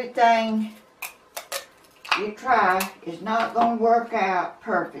 everything you try is not going to work out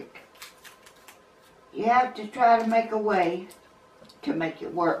perfect. You have to try to make a way to make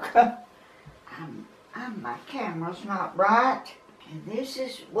it work. My camera's not bright, and this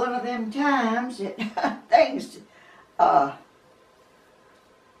is one of them times that things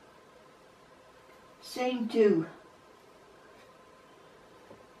seem to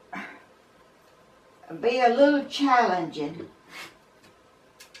be a little challenging.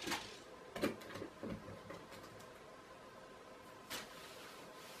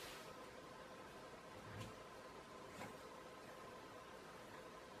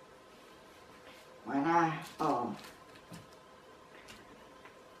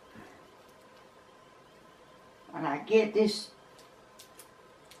 When I get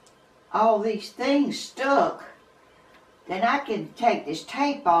all these things stuck, then I can take this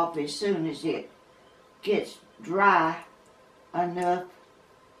tape off as soon as it gets dry enough,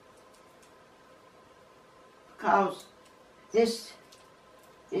 because this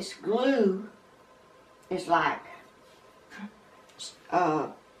glue is like it's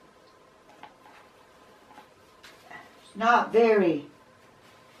not very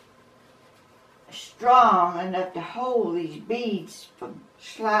strong enough to hold these beads from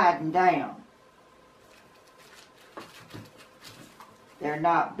sliding down. They're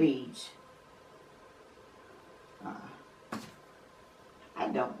not beads. I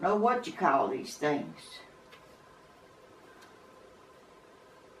don't know what you call these things.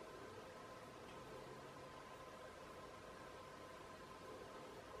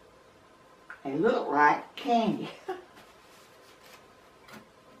 They look like candy.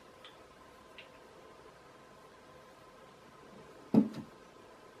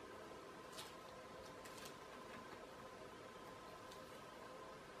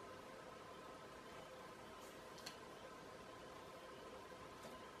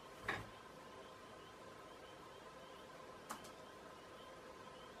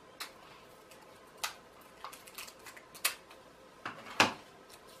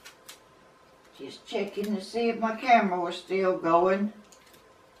 Just checking to see if my camera was still going.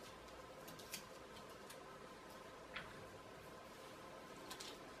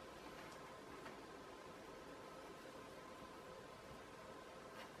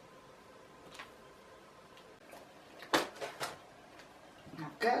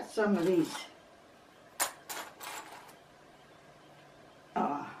 I've got some of these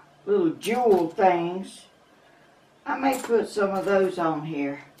little jewel things. I may put some of those on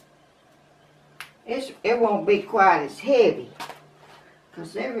here. it won't be quite as heavy,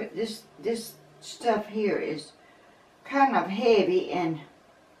 because this stuff here is kind of heavy, and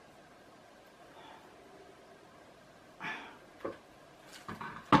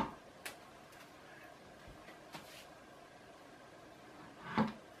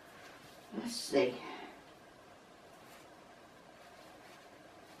let's see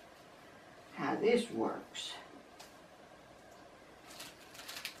how this works.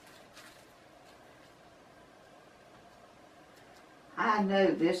 I know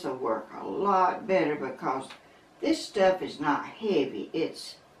this will work a lot better because this stuff is not heavy.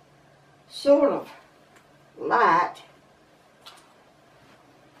 It's sort of light.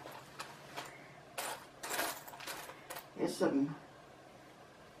 It's some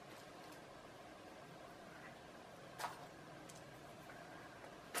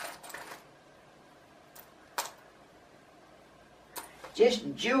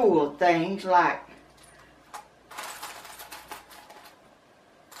just jewel things like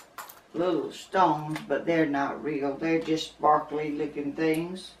little stones, but they're not real. They're just sparkly looking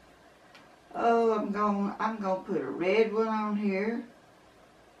things. Oh, I'm gonna put a red one on here.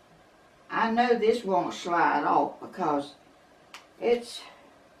 I know this won't slide off because it's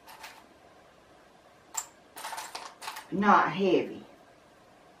not heavy.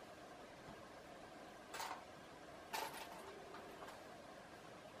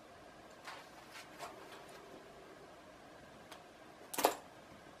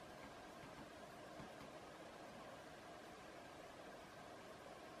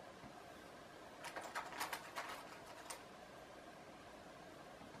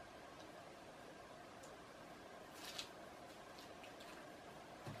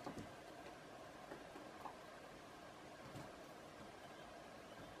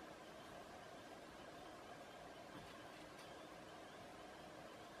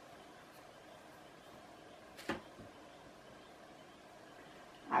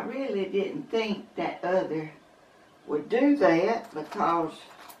 I really didn't think that other would do that because,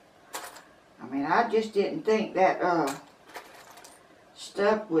 I mean, I just didn't think that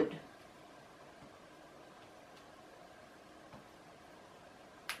stuff would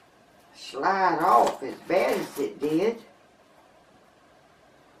slide off as bad as it did.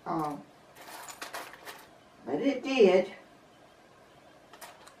 But it did.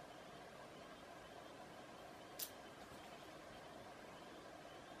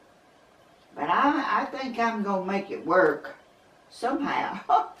 But I think I'm going to make it work somehow.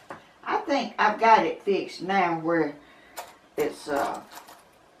 I think I've got it fixed now where it's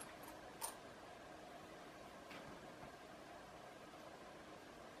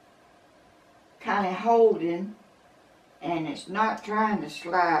kind of holding and it's not trying to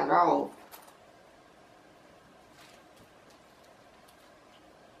slide off.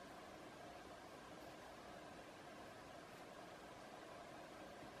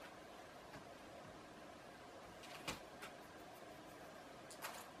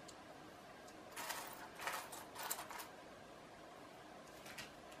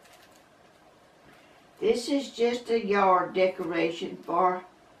 This is just a yard decoration for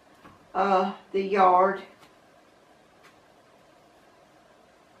the yard.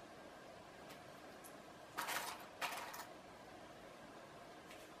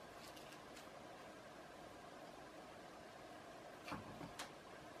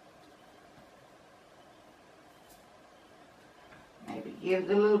 Maybe give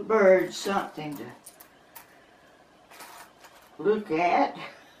the little birds something to look at.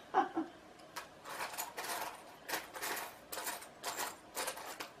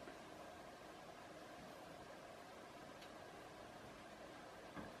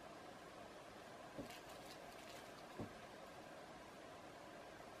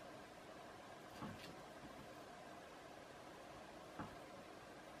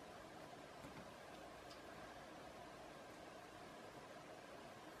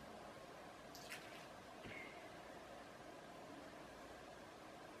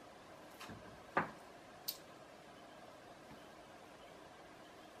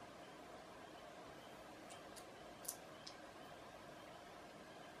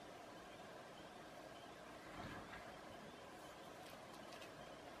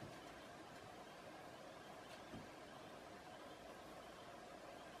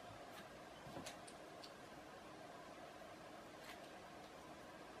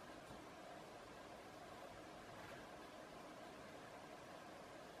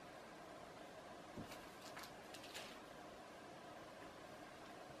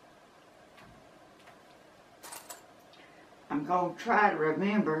 I'm going to try to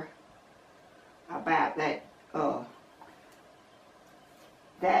remember about that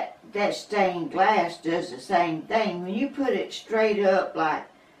that stained glass does the same thing. When you put it straight up like,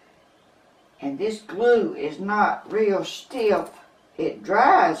 and this glue is not real stiff, it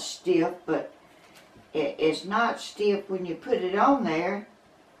dries stiff, but it's not stiff when you put it on there,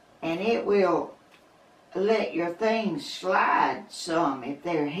 and it will let your things slide some if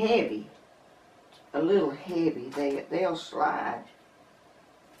they're heavy. A little heavy, they'll slide.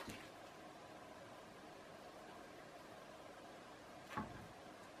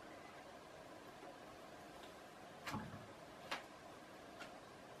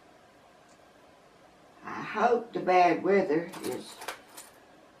 I hope the bad weather is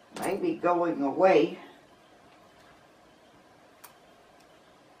maybe going away.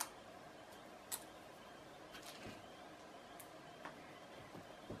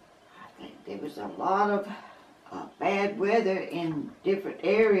 I think there was a lot of bad weather in different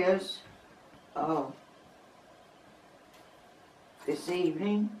areas this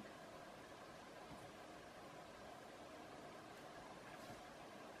evening.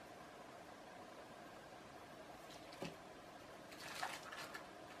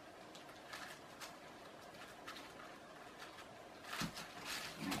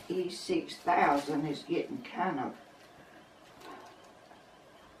 E6000 is getting kind of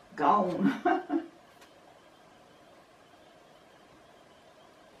gone.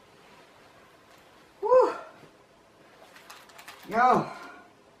 Whew. Y'all,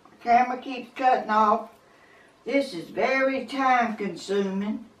 the camera keeps cutting off. This is very time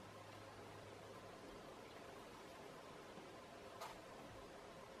consuming.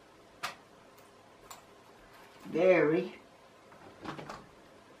 Very.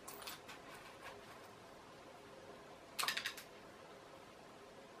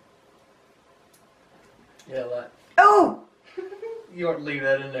 Yeah, like. Oh! You ought to leave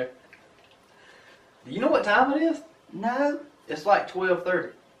that in there. Do you know what time it is? No. It's like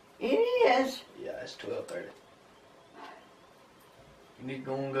 12:30. It is. Yeah, it's 12:30. You need to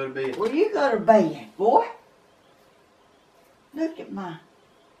go and go to bed. Well, you go to bed, boy. Look at my...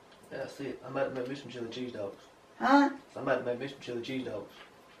 Yeah, I see it. I'm about to make me some chili cheese dogs. Huh? I'm about to make me some chili cheese dogs.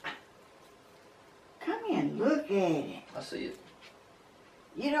 Come here and look at it. I see it.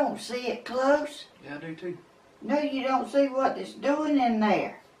 You don't see it close? Yeah, I do too. No, you don't see what it's doing in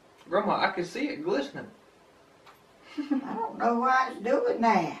there. Grandma, I can see it glistening. I don't know why it's doing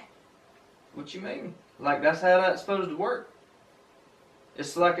that. What you mean? Like that's how that's supposed to work?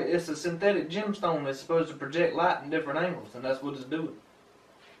 It's like it's a synthetic gemstone that's supposed to project light in different angles, and that's what it's doing.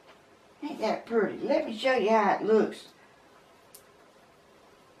 Ain't that pretty? Let me show you how it looks.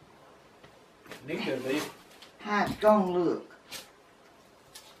 You need to go to bed. How it's gonna look.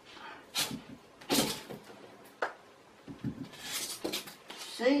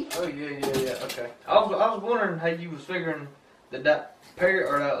 See? Oh yeah. Okay. I was wondering how you was figuring that pear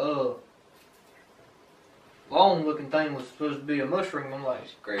or that long looking thing was supposed to be a mushroom. I'm like,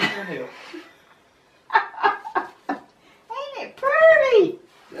 it's crazy in hell. Ain't it pretty?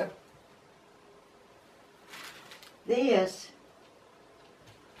 Yeah.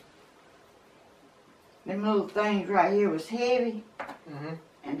 Them little things right here was heavy. Mhm.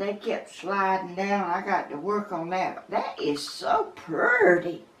 And they kept sliding down. I got to work on that. That is so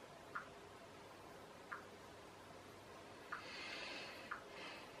pretty.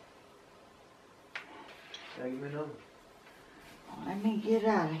 Yeah, give me another. Let me get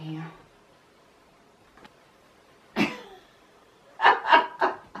out of here.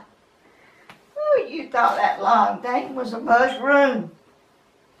 Oh, you thought that long thing was a mushroom.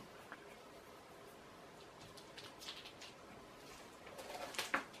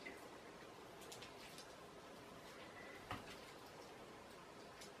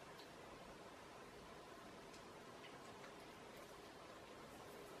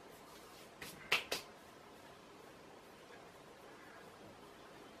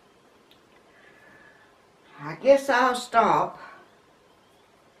 I guess I'll stop.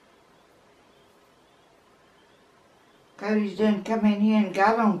 Cody's done come in here and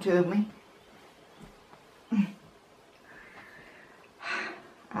got on to me.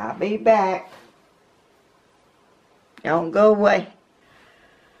 I'll be back. Don't go away.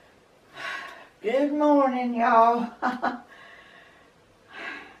 Good morning, y'all.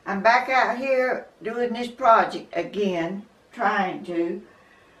 I'm back out here doing this project again, trying to.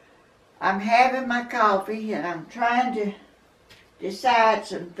 I'm having my coffee and I'm trying to decide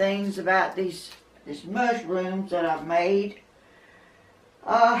some things about these mushrooms that I've made.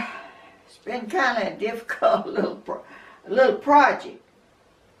 It's been kind of a difficult little project.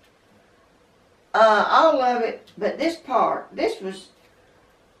 All of it, but this part, this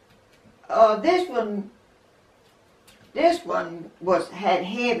one This one had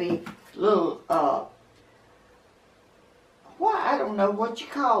heavy little, I don't know what you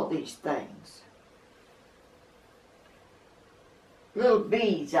call these things. Little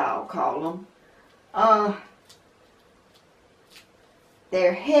beads, I'll call them.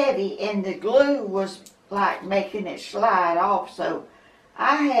 They're heavy, and the glue was like making it slide off, so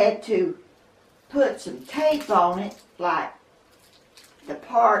I had to put some tape on it, like the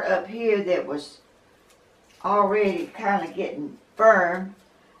part up here that was already kind of getting firm.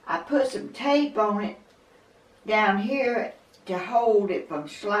 I put some tape on it down here to hold it from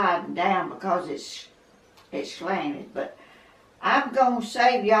sliding down because it's slanted. But I'm going to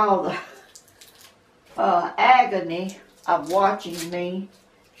save y'all the agony of watching me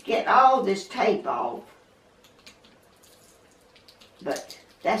get all this tape off. But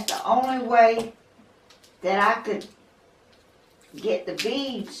that's the only way that I could get the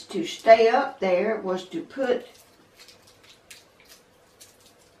beads to stay up there, was to put,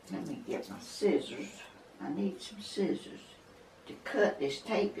 let me get my scissors. I need some scissors to cut this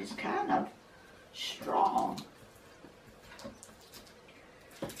tape. It's kind of strong.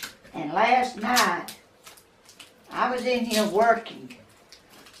 And last night, I was in here working.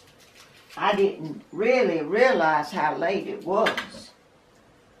 I didn't really realize how late it was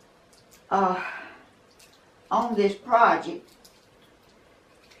on this project.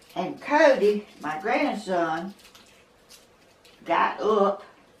 And Cody, my grandson, got up.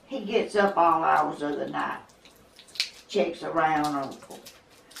 He gets up all hours of the night, checks around or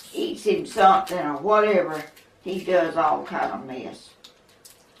eats him something or whatever. He does all kind of mess.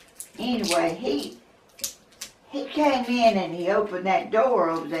 Anyway, he came in and he opened that door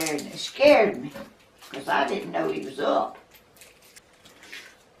over there, and it scared me because I didn't know he was up.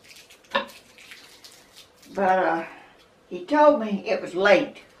 But he told me it was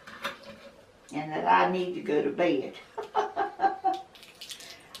late and that I need to go to bed.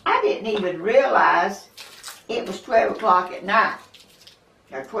 I didn't even realize it was 12 o'clock at night,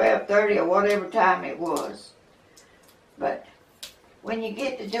 or 12:30 or whatever time it was. But when you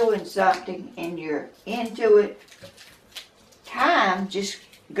get to doing something and you're into it, time just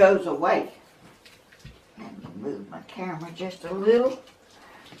goes away. Let me move my camera just a little.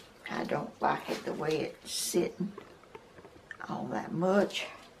 I don't like it the way it's sitting all that much.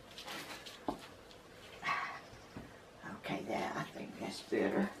 Okay, I think that's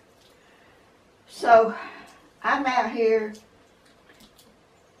better. So, I'm out here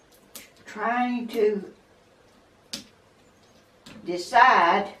trying to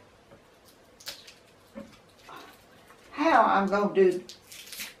decide how I'm going to do.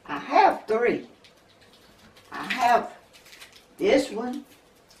 I have three. I have this one,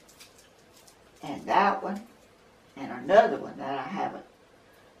 and that one, and another one that I haven't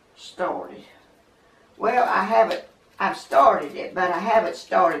started. Well, I've started it, but I haven't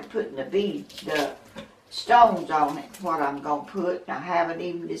started putting the stones on it, what I'm going to put. I haven't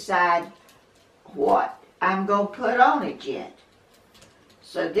even decided what I'm going to put on it yet.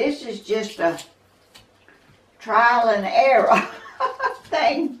 So this is just a trial and error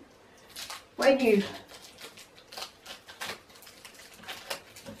thing. When you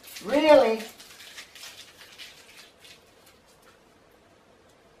really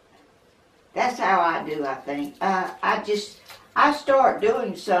that's how I do, I think. I start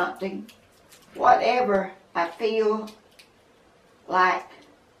doing something, whatever I feel like.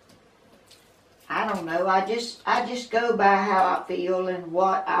 I don't know. I just go by how I feel and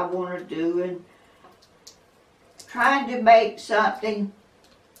what I want to do, and trying to make something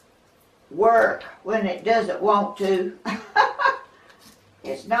work when it doesn't want to.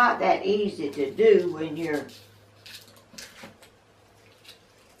 It's not that easy to do when you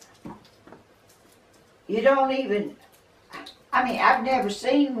don't even, I mean, I've never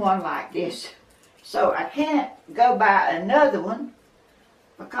seen one like this, so I can't go buy another one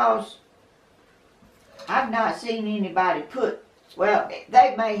because I've not seen anybody put, well,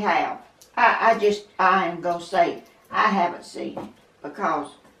 they may have. I am going to say I haven't seen it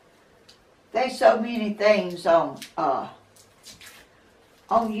because there's so many things on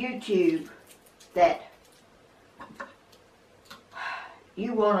YouTube that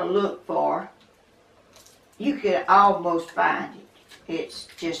you want to look for. You can almost find it. It's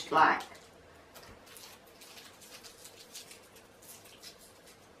just like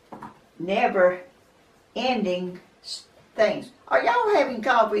never ending things. Are y'all having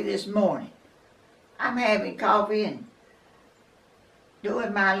coffee this morning? I'm having coffee and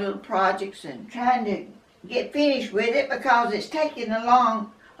doing my little projects and trying to get finished with it because it's taking a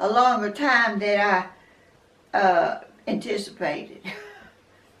longer time than I anticipated.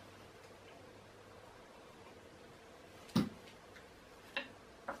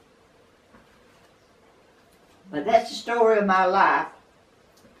 But that's the story of my life.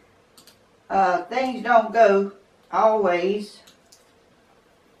 Things don't go always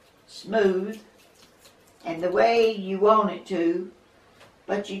smooth and the way you want it to,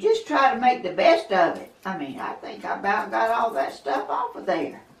 but you just try to make the best of it. I mean, I think I about got all that stuff off of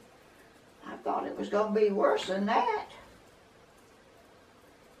there. I thought it was going to be worse than that.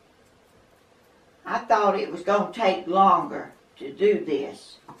 I thought it was going to take longer to do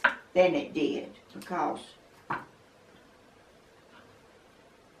this than it did, because,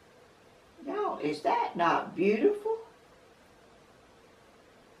 y'all, is that not beautiful?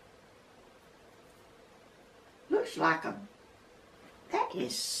 Looks like that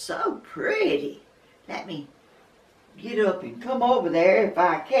is so pretty. Let me get up and come over there if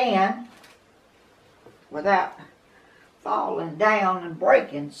I can without falling down and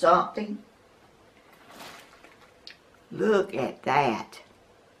breaking something. Look at that.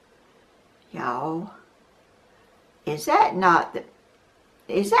 Y'all, is that not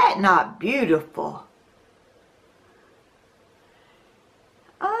beautiful?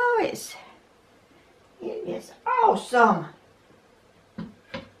 Oh, it is awesome.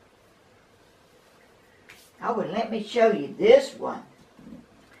 Oh, and let me show you this one.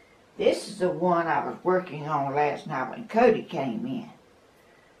 This is the one I was working on last night when Cody came in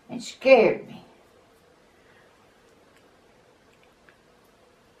and scared me.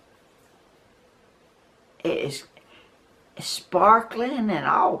 It is sparkling and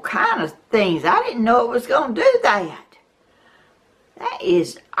all kind of things. I didn't know it was going to do that. That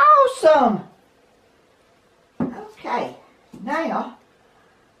is awesome. Okay, now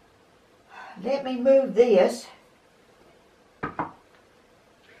let me move this.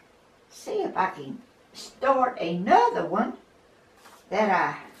 See if I can start another one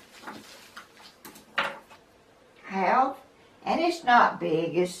that I have. And it's not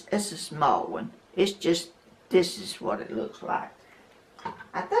big, it's a small one. It's just, this is what it looks like.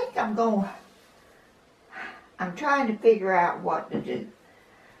 I think I'm trying to figure out what to do.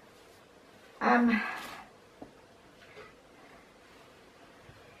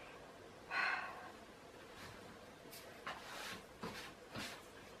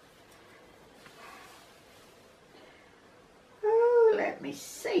 Oh, let me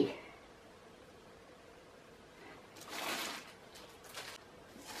see.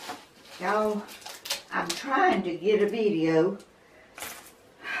 Y'all, I'm trying to get a video.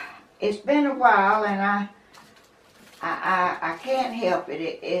 It's been a while and I can't help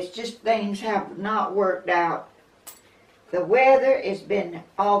it. It's just things have not worked out. The weather has been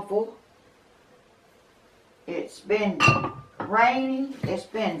awful. It's been raining. It's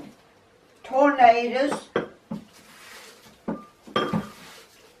been tornadoes.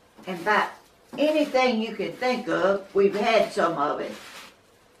 And about anything you can think of, we've had some of it.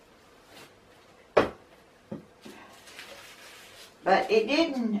 But it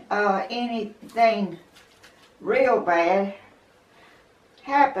didn't anything real bad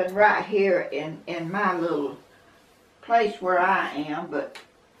happen right here in my little place where I am,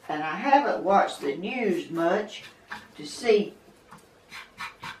 and I haven't watched the news much to see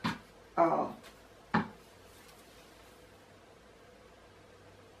how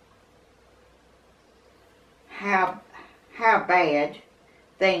bad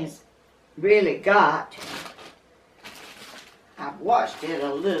things really got. I've watched it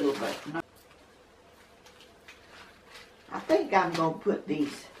a little, but I think I'm going to put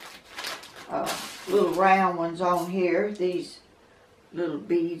these little round ones on here. These little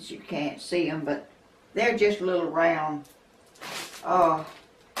beads, you can't see them, but they're just little round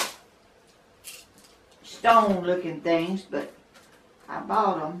stone looking things, but I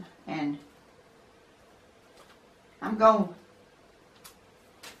bought them, and I'm going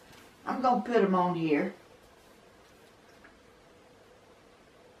to put them on here.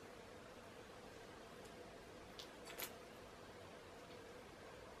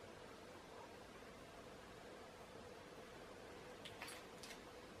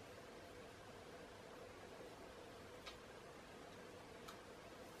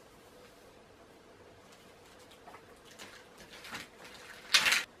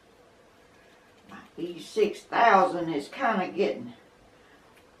 These 6,000 is kind of getting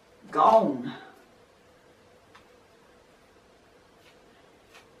gone.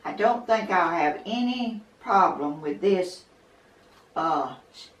 I don't think I'll have any problem with this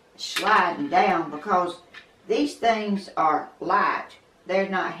sliding down, because these things are light. They're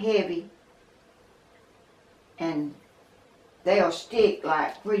not heavy, and they'll stick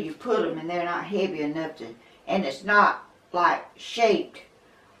like where you put them, and they're not heavy enough to, and it's not like shaped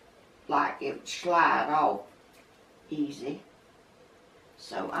like it would slide off easy.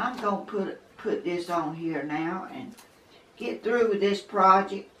 So I'm going to put this on here now and get through with this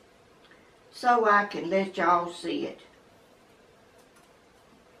project so I can let y'all see it.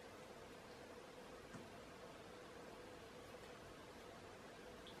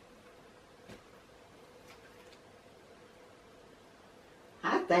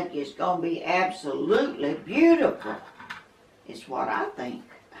 I think it's going to be absolutely beautiful. It's what I think.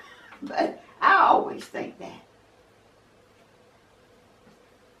 But I always think that.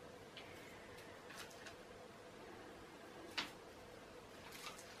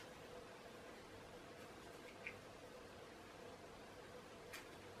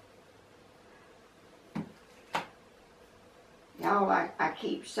 Y'all, I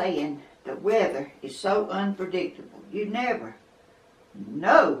keep saying the weather is so unpredictable. You never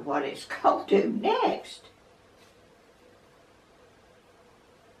know what it's going to do next.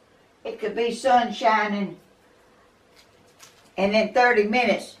 It could be sun shining, and in 30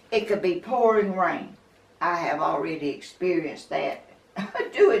 minutes it could be pouring rain. I have already experienced that.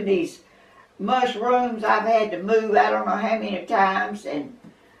 Doing these mushrooms, I've had to move I don't know how many times and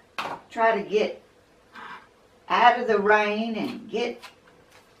try to get out of the rain and get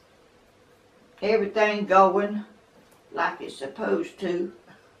everything going like it's supposed to,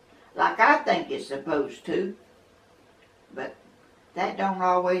 like I think it's supposed to. But that don't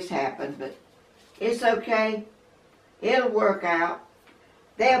always happen, but it's okay. It'll work out.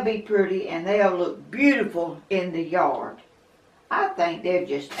 They'll be pretty and they'll look beautiful in the yard. I think they're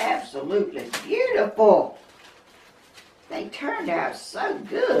just absolutely beautiful. They turned out so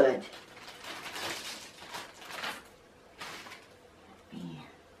good. Let me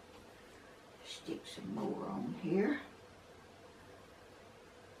stick some more on here.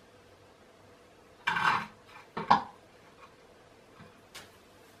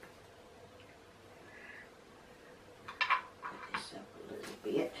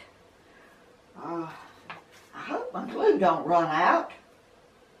 Bit. I hope my glue don't run out.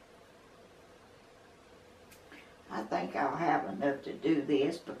 I think I'll have enough to do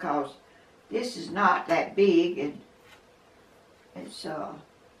this because this is not that big and it's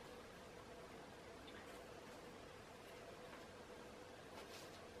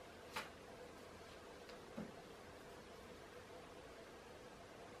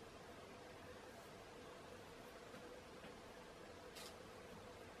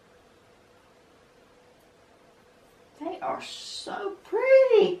they are so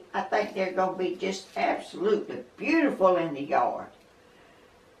pretty. I think they're going to be just absolutely beautiful in the yard.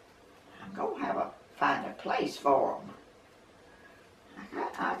 I'm going to have to find a place for them.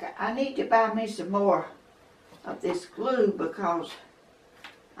 I need to buy me some more of this glue because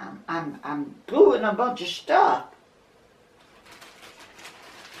I'm gluing a bunch of stuff.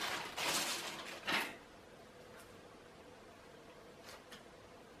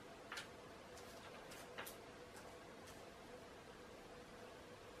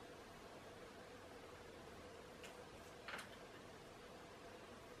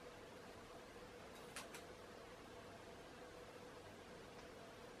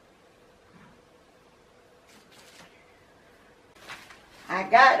 I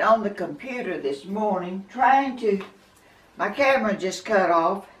got on the computer this morning trying to, my camera just cut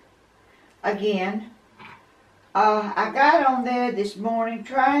off again. I got on there this morning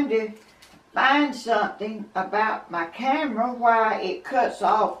trying to find something about my camera, why it cuts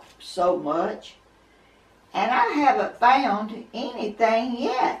off so much. And I haven't found anything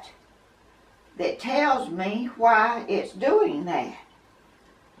yet that tells me why it's doing that.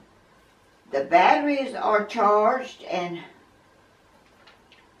 The batteries are charged and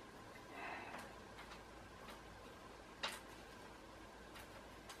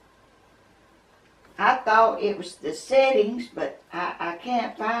I thought it was the settings, but I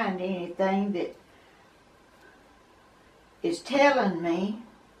can't find anything that is telling me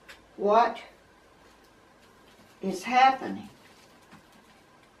what is happening.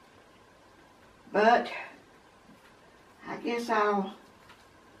 But I guess I'll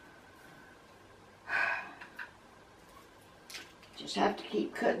just have to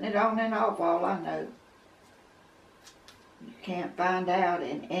keep cutting it on and off, all I know. You can't find out,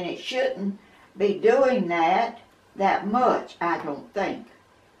 and it shouldn't be doing that much, I don't think.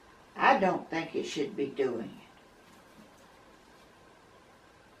 I don't think it should be doing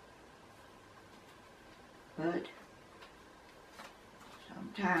it. But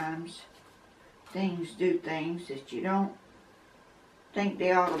sometimes things do things that you don't think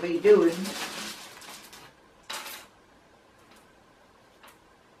they ought to be doing.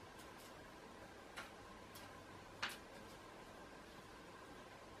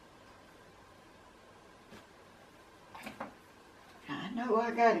 Oh,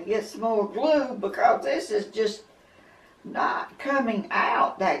 I gotta get some more glue because this is just not coming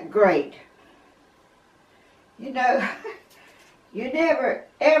out that great. You know, you never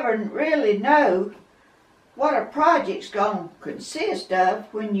ever really know what a project's going to consist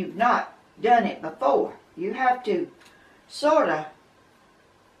of when you've not done it before. You have to sort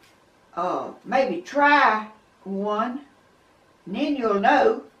of maybe try one, and then you'll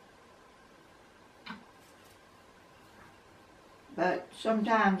know. But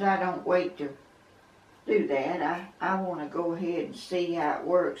sometimes I don't wait to do that. I want to go ahead and see how it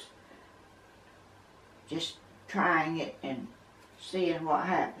works. Just trying it and seeing what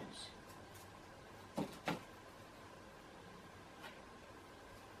happens.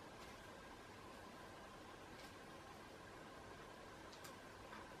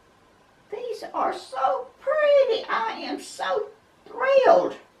 These are so pretty. I am so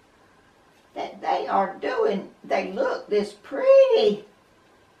thrilled that they are doing, they look this pretty.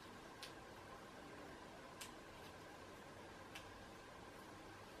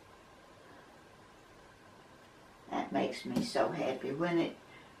 That makes me so happy when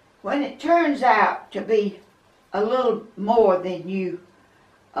it turns out to be a little more than you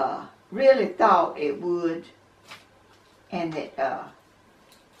really thought it would, and that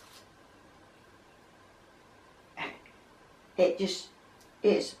it just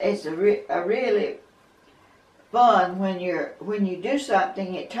it's a really fun when you do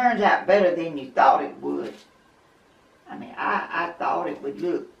something, it turns out better than you thought it would. I mean, I thought it would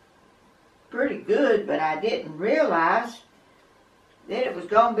look pretty good, but I didn't realize that it was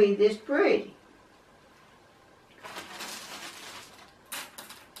going to be this pretty.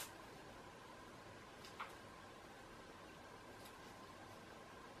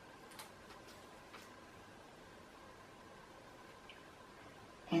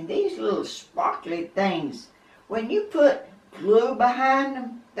 And these little sparkly things, when you put glue behind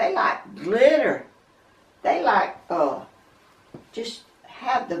them, they like glitter. They like just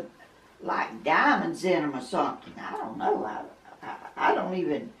have the like diamonds in them or something. I don't know. I don't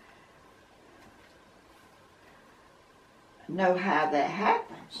even know how that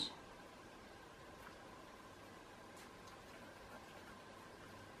happens.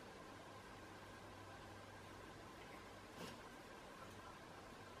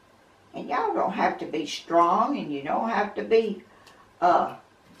 And y'all don't have to be strong, and you don't have to be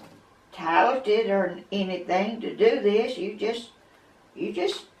talented or anything to do this. You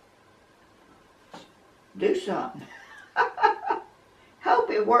just do something. Hope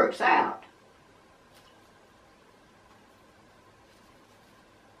it works out.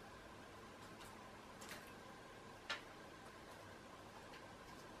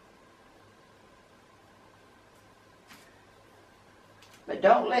 But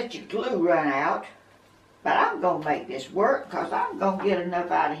don't let your glue run out. But I'm going to make this work because I'm going to get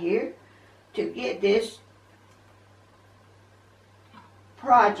enough out of here to get this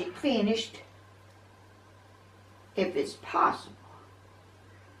project finished if it's possible.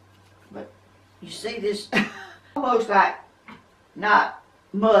 But you see this almost like not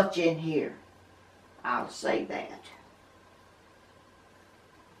much in here. I'll say that.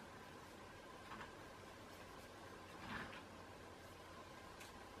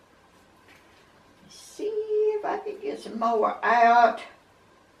 See if I can get some more out.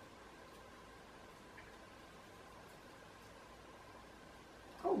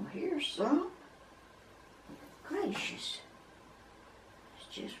 Oh, here's some. Gracious. It's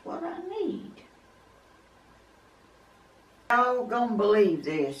just what I need. Y'all gonna believe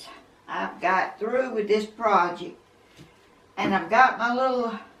this. I've got through with this project, and I've got my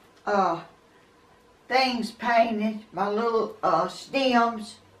little things painted, my little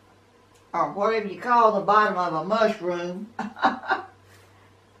stems, or whatever you call the bottom of a mushroom.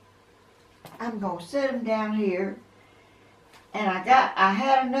 I'm gonna set them down here, and I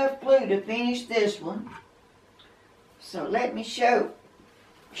had enough glue to finish this one. So let me show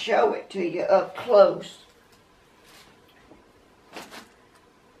it to you up close.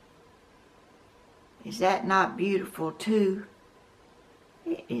 Is that not beautiful too?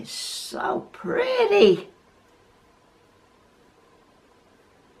 It is so pretty.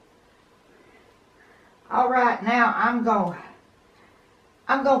 All right, now I'm going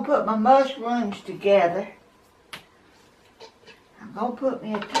to put my mushrooms together. I'm going to put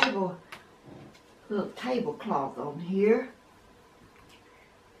me a little tablecloth on here.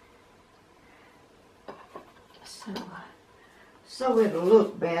 So it'll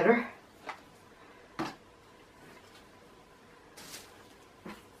look better.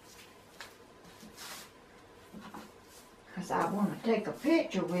 Because I want to take a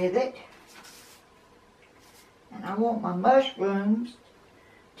picture with it. And I want my mushrooms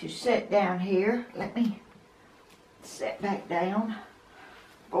to sit down here. Let me sit back down,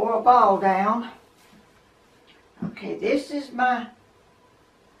 pour a ball down. Okay, this is my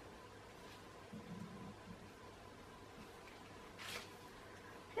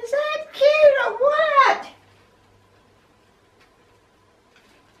Is that cute or what?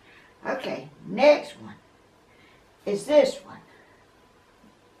 Okay, next one is this one.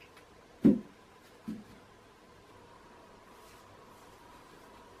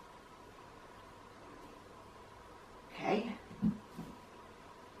 Okay,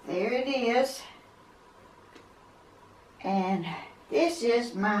 there it is. And this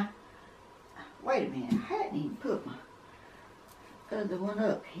is my, wait a minute, I hadn't even put my other one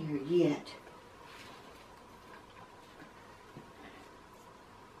up here yet.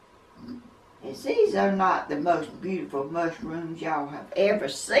 Yes, these are not the most beautiful mushrooms y'all have ever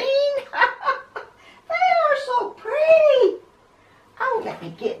seen. They are so pretty. Oh, let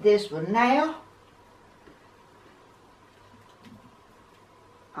me get this one now.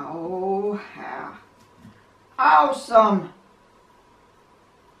 Oh, how awesome.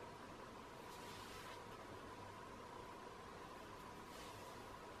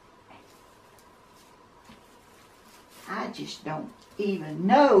 I just don't even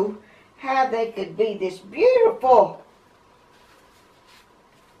know how they could be this beautiful.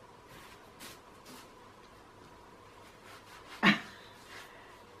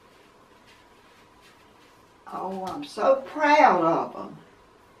 Oh, I'm so proud of them.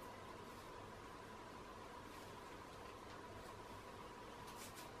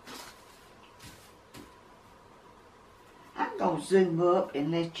 I'm going to zoom up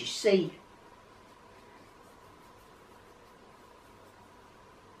and let you see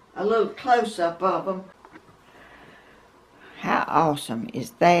a little close-up of them. How awesome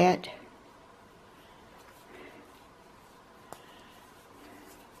is that?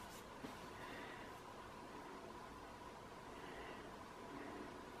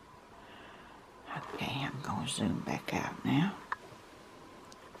 Okay, I'm going to zoom back out now.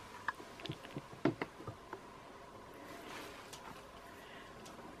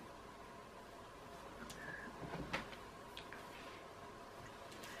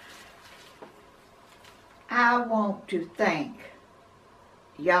 I want to thank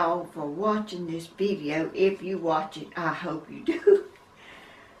y'all for watching this video. If you watch it, I hope you do.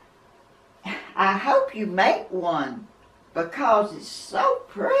 I hope you make one because it's so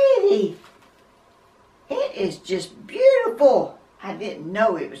pretty. It is just beautiful. I didn't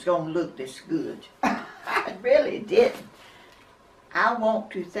know it was going to look this good. I really didn't. I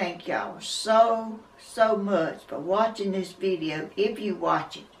want to thank y'all so much for watching this video, if you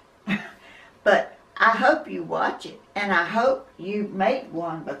watch it. But I hope you watch it, and I hope you make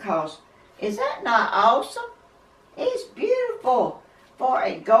one, because is that not awesome? It's beautiful for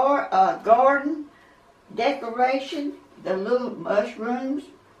a garden decoration. The little mushrooms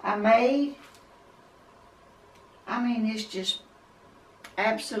I made. I mean, it's just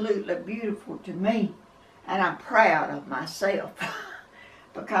absolutely beautiful to me, and I'm proud of myself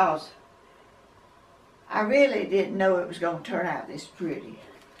because I really didn't know it was going to turn out this pretty.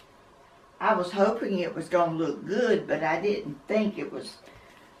 I was hoping it was going to look good, but I didn't think it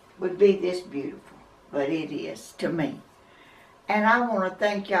would be this beautiful. But it is to me. And I want to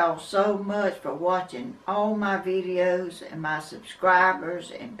thank y'all so much for watching all my videos, and my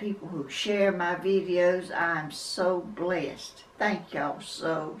subscribers and people who share my videos. I'm so blessed. Thank y'all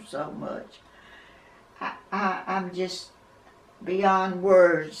so much. I'm just beyond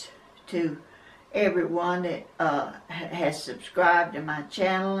words to everyone that has subscribed to my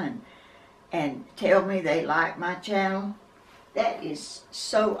channel and tell me they like my channel. That is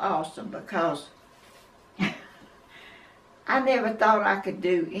so awesome, because I never thought I could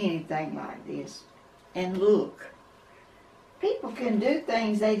do anything like this. And look, people can do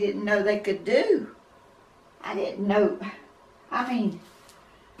things they didn't know they could do. I didn't know. I mean,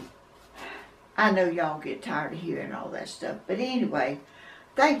 I know y'all get tired of hearing all that stuff. But anyway,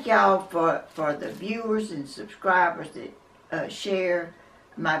 thank y'all for the viewers and subscribers that share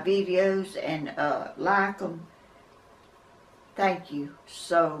my videos and like them. Thank you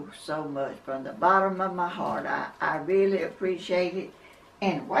so much from the bottom of my heart. I really appreciate it.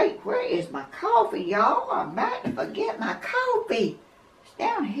 And wait, where is my coffee, y'all? I'm about to forget my coffee. It's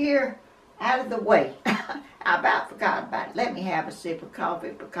down here out of the way. I about forgot about it. Let me have a sip of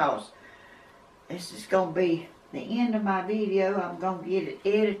coffee, because this is going to be the end of my video. I'm going to get it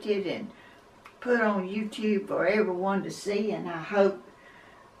edited and put on YouTube for everyone to see, and I hope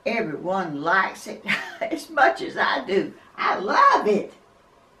everyone likes it as much as I do. I love it.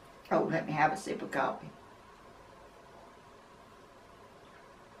 Oh, let me have a sip of coffee.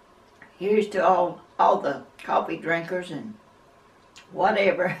 Here's to all the coffee drinkers and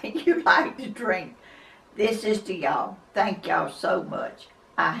whatever you like to drink. This is to y'all. Thank y'all so much.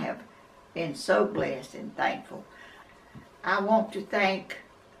 I have been so blessed and thankful. I want to thank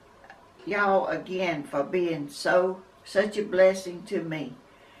y'all again for being such a blessing to me,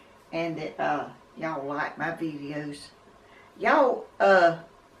 and that y'all like my videos. Y'all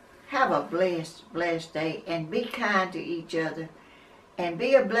have a blessed day, and be kind to each other, and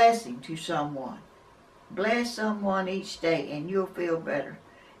be a blessing to someone. Bless someone each day, and you'll feel better,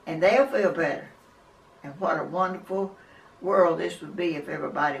 and they'll feel better. And what a wonderful world this would be if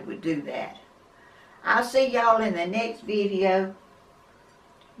everybody would do that. I'll see y'all in the next video.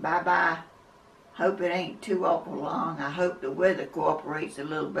 Bye-bye. Hope it ain't too awful long. I hope the weather cooperates a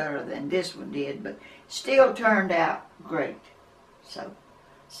little better than this one did, but still turned out great. So,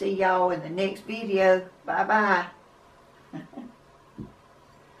 see y'all in the next video. Bye-bye.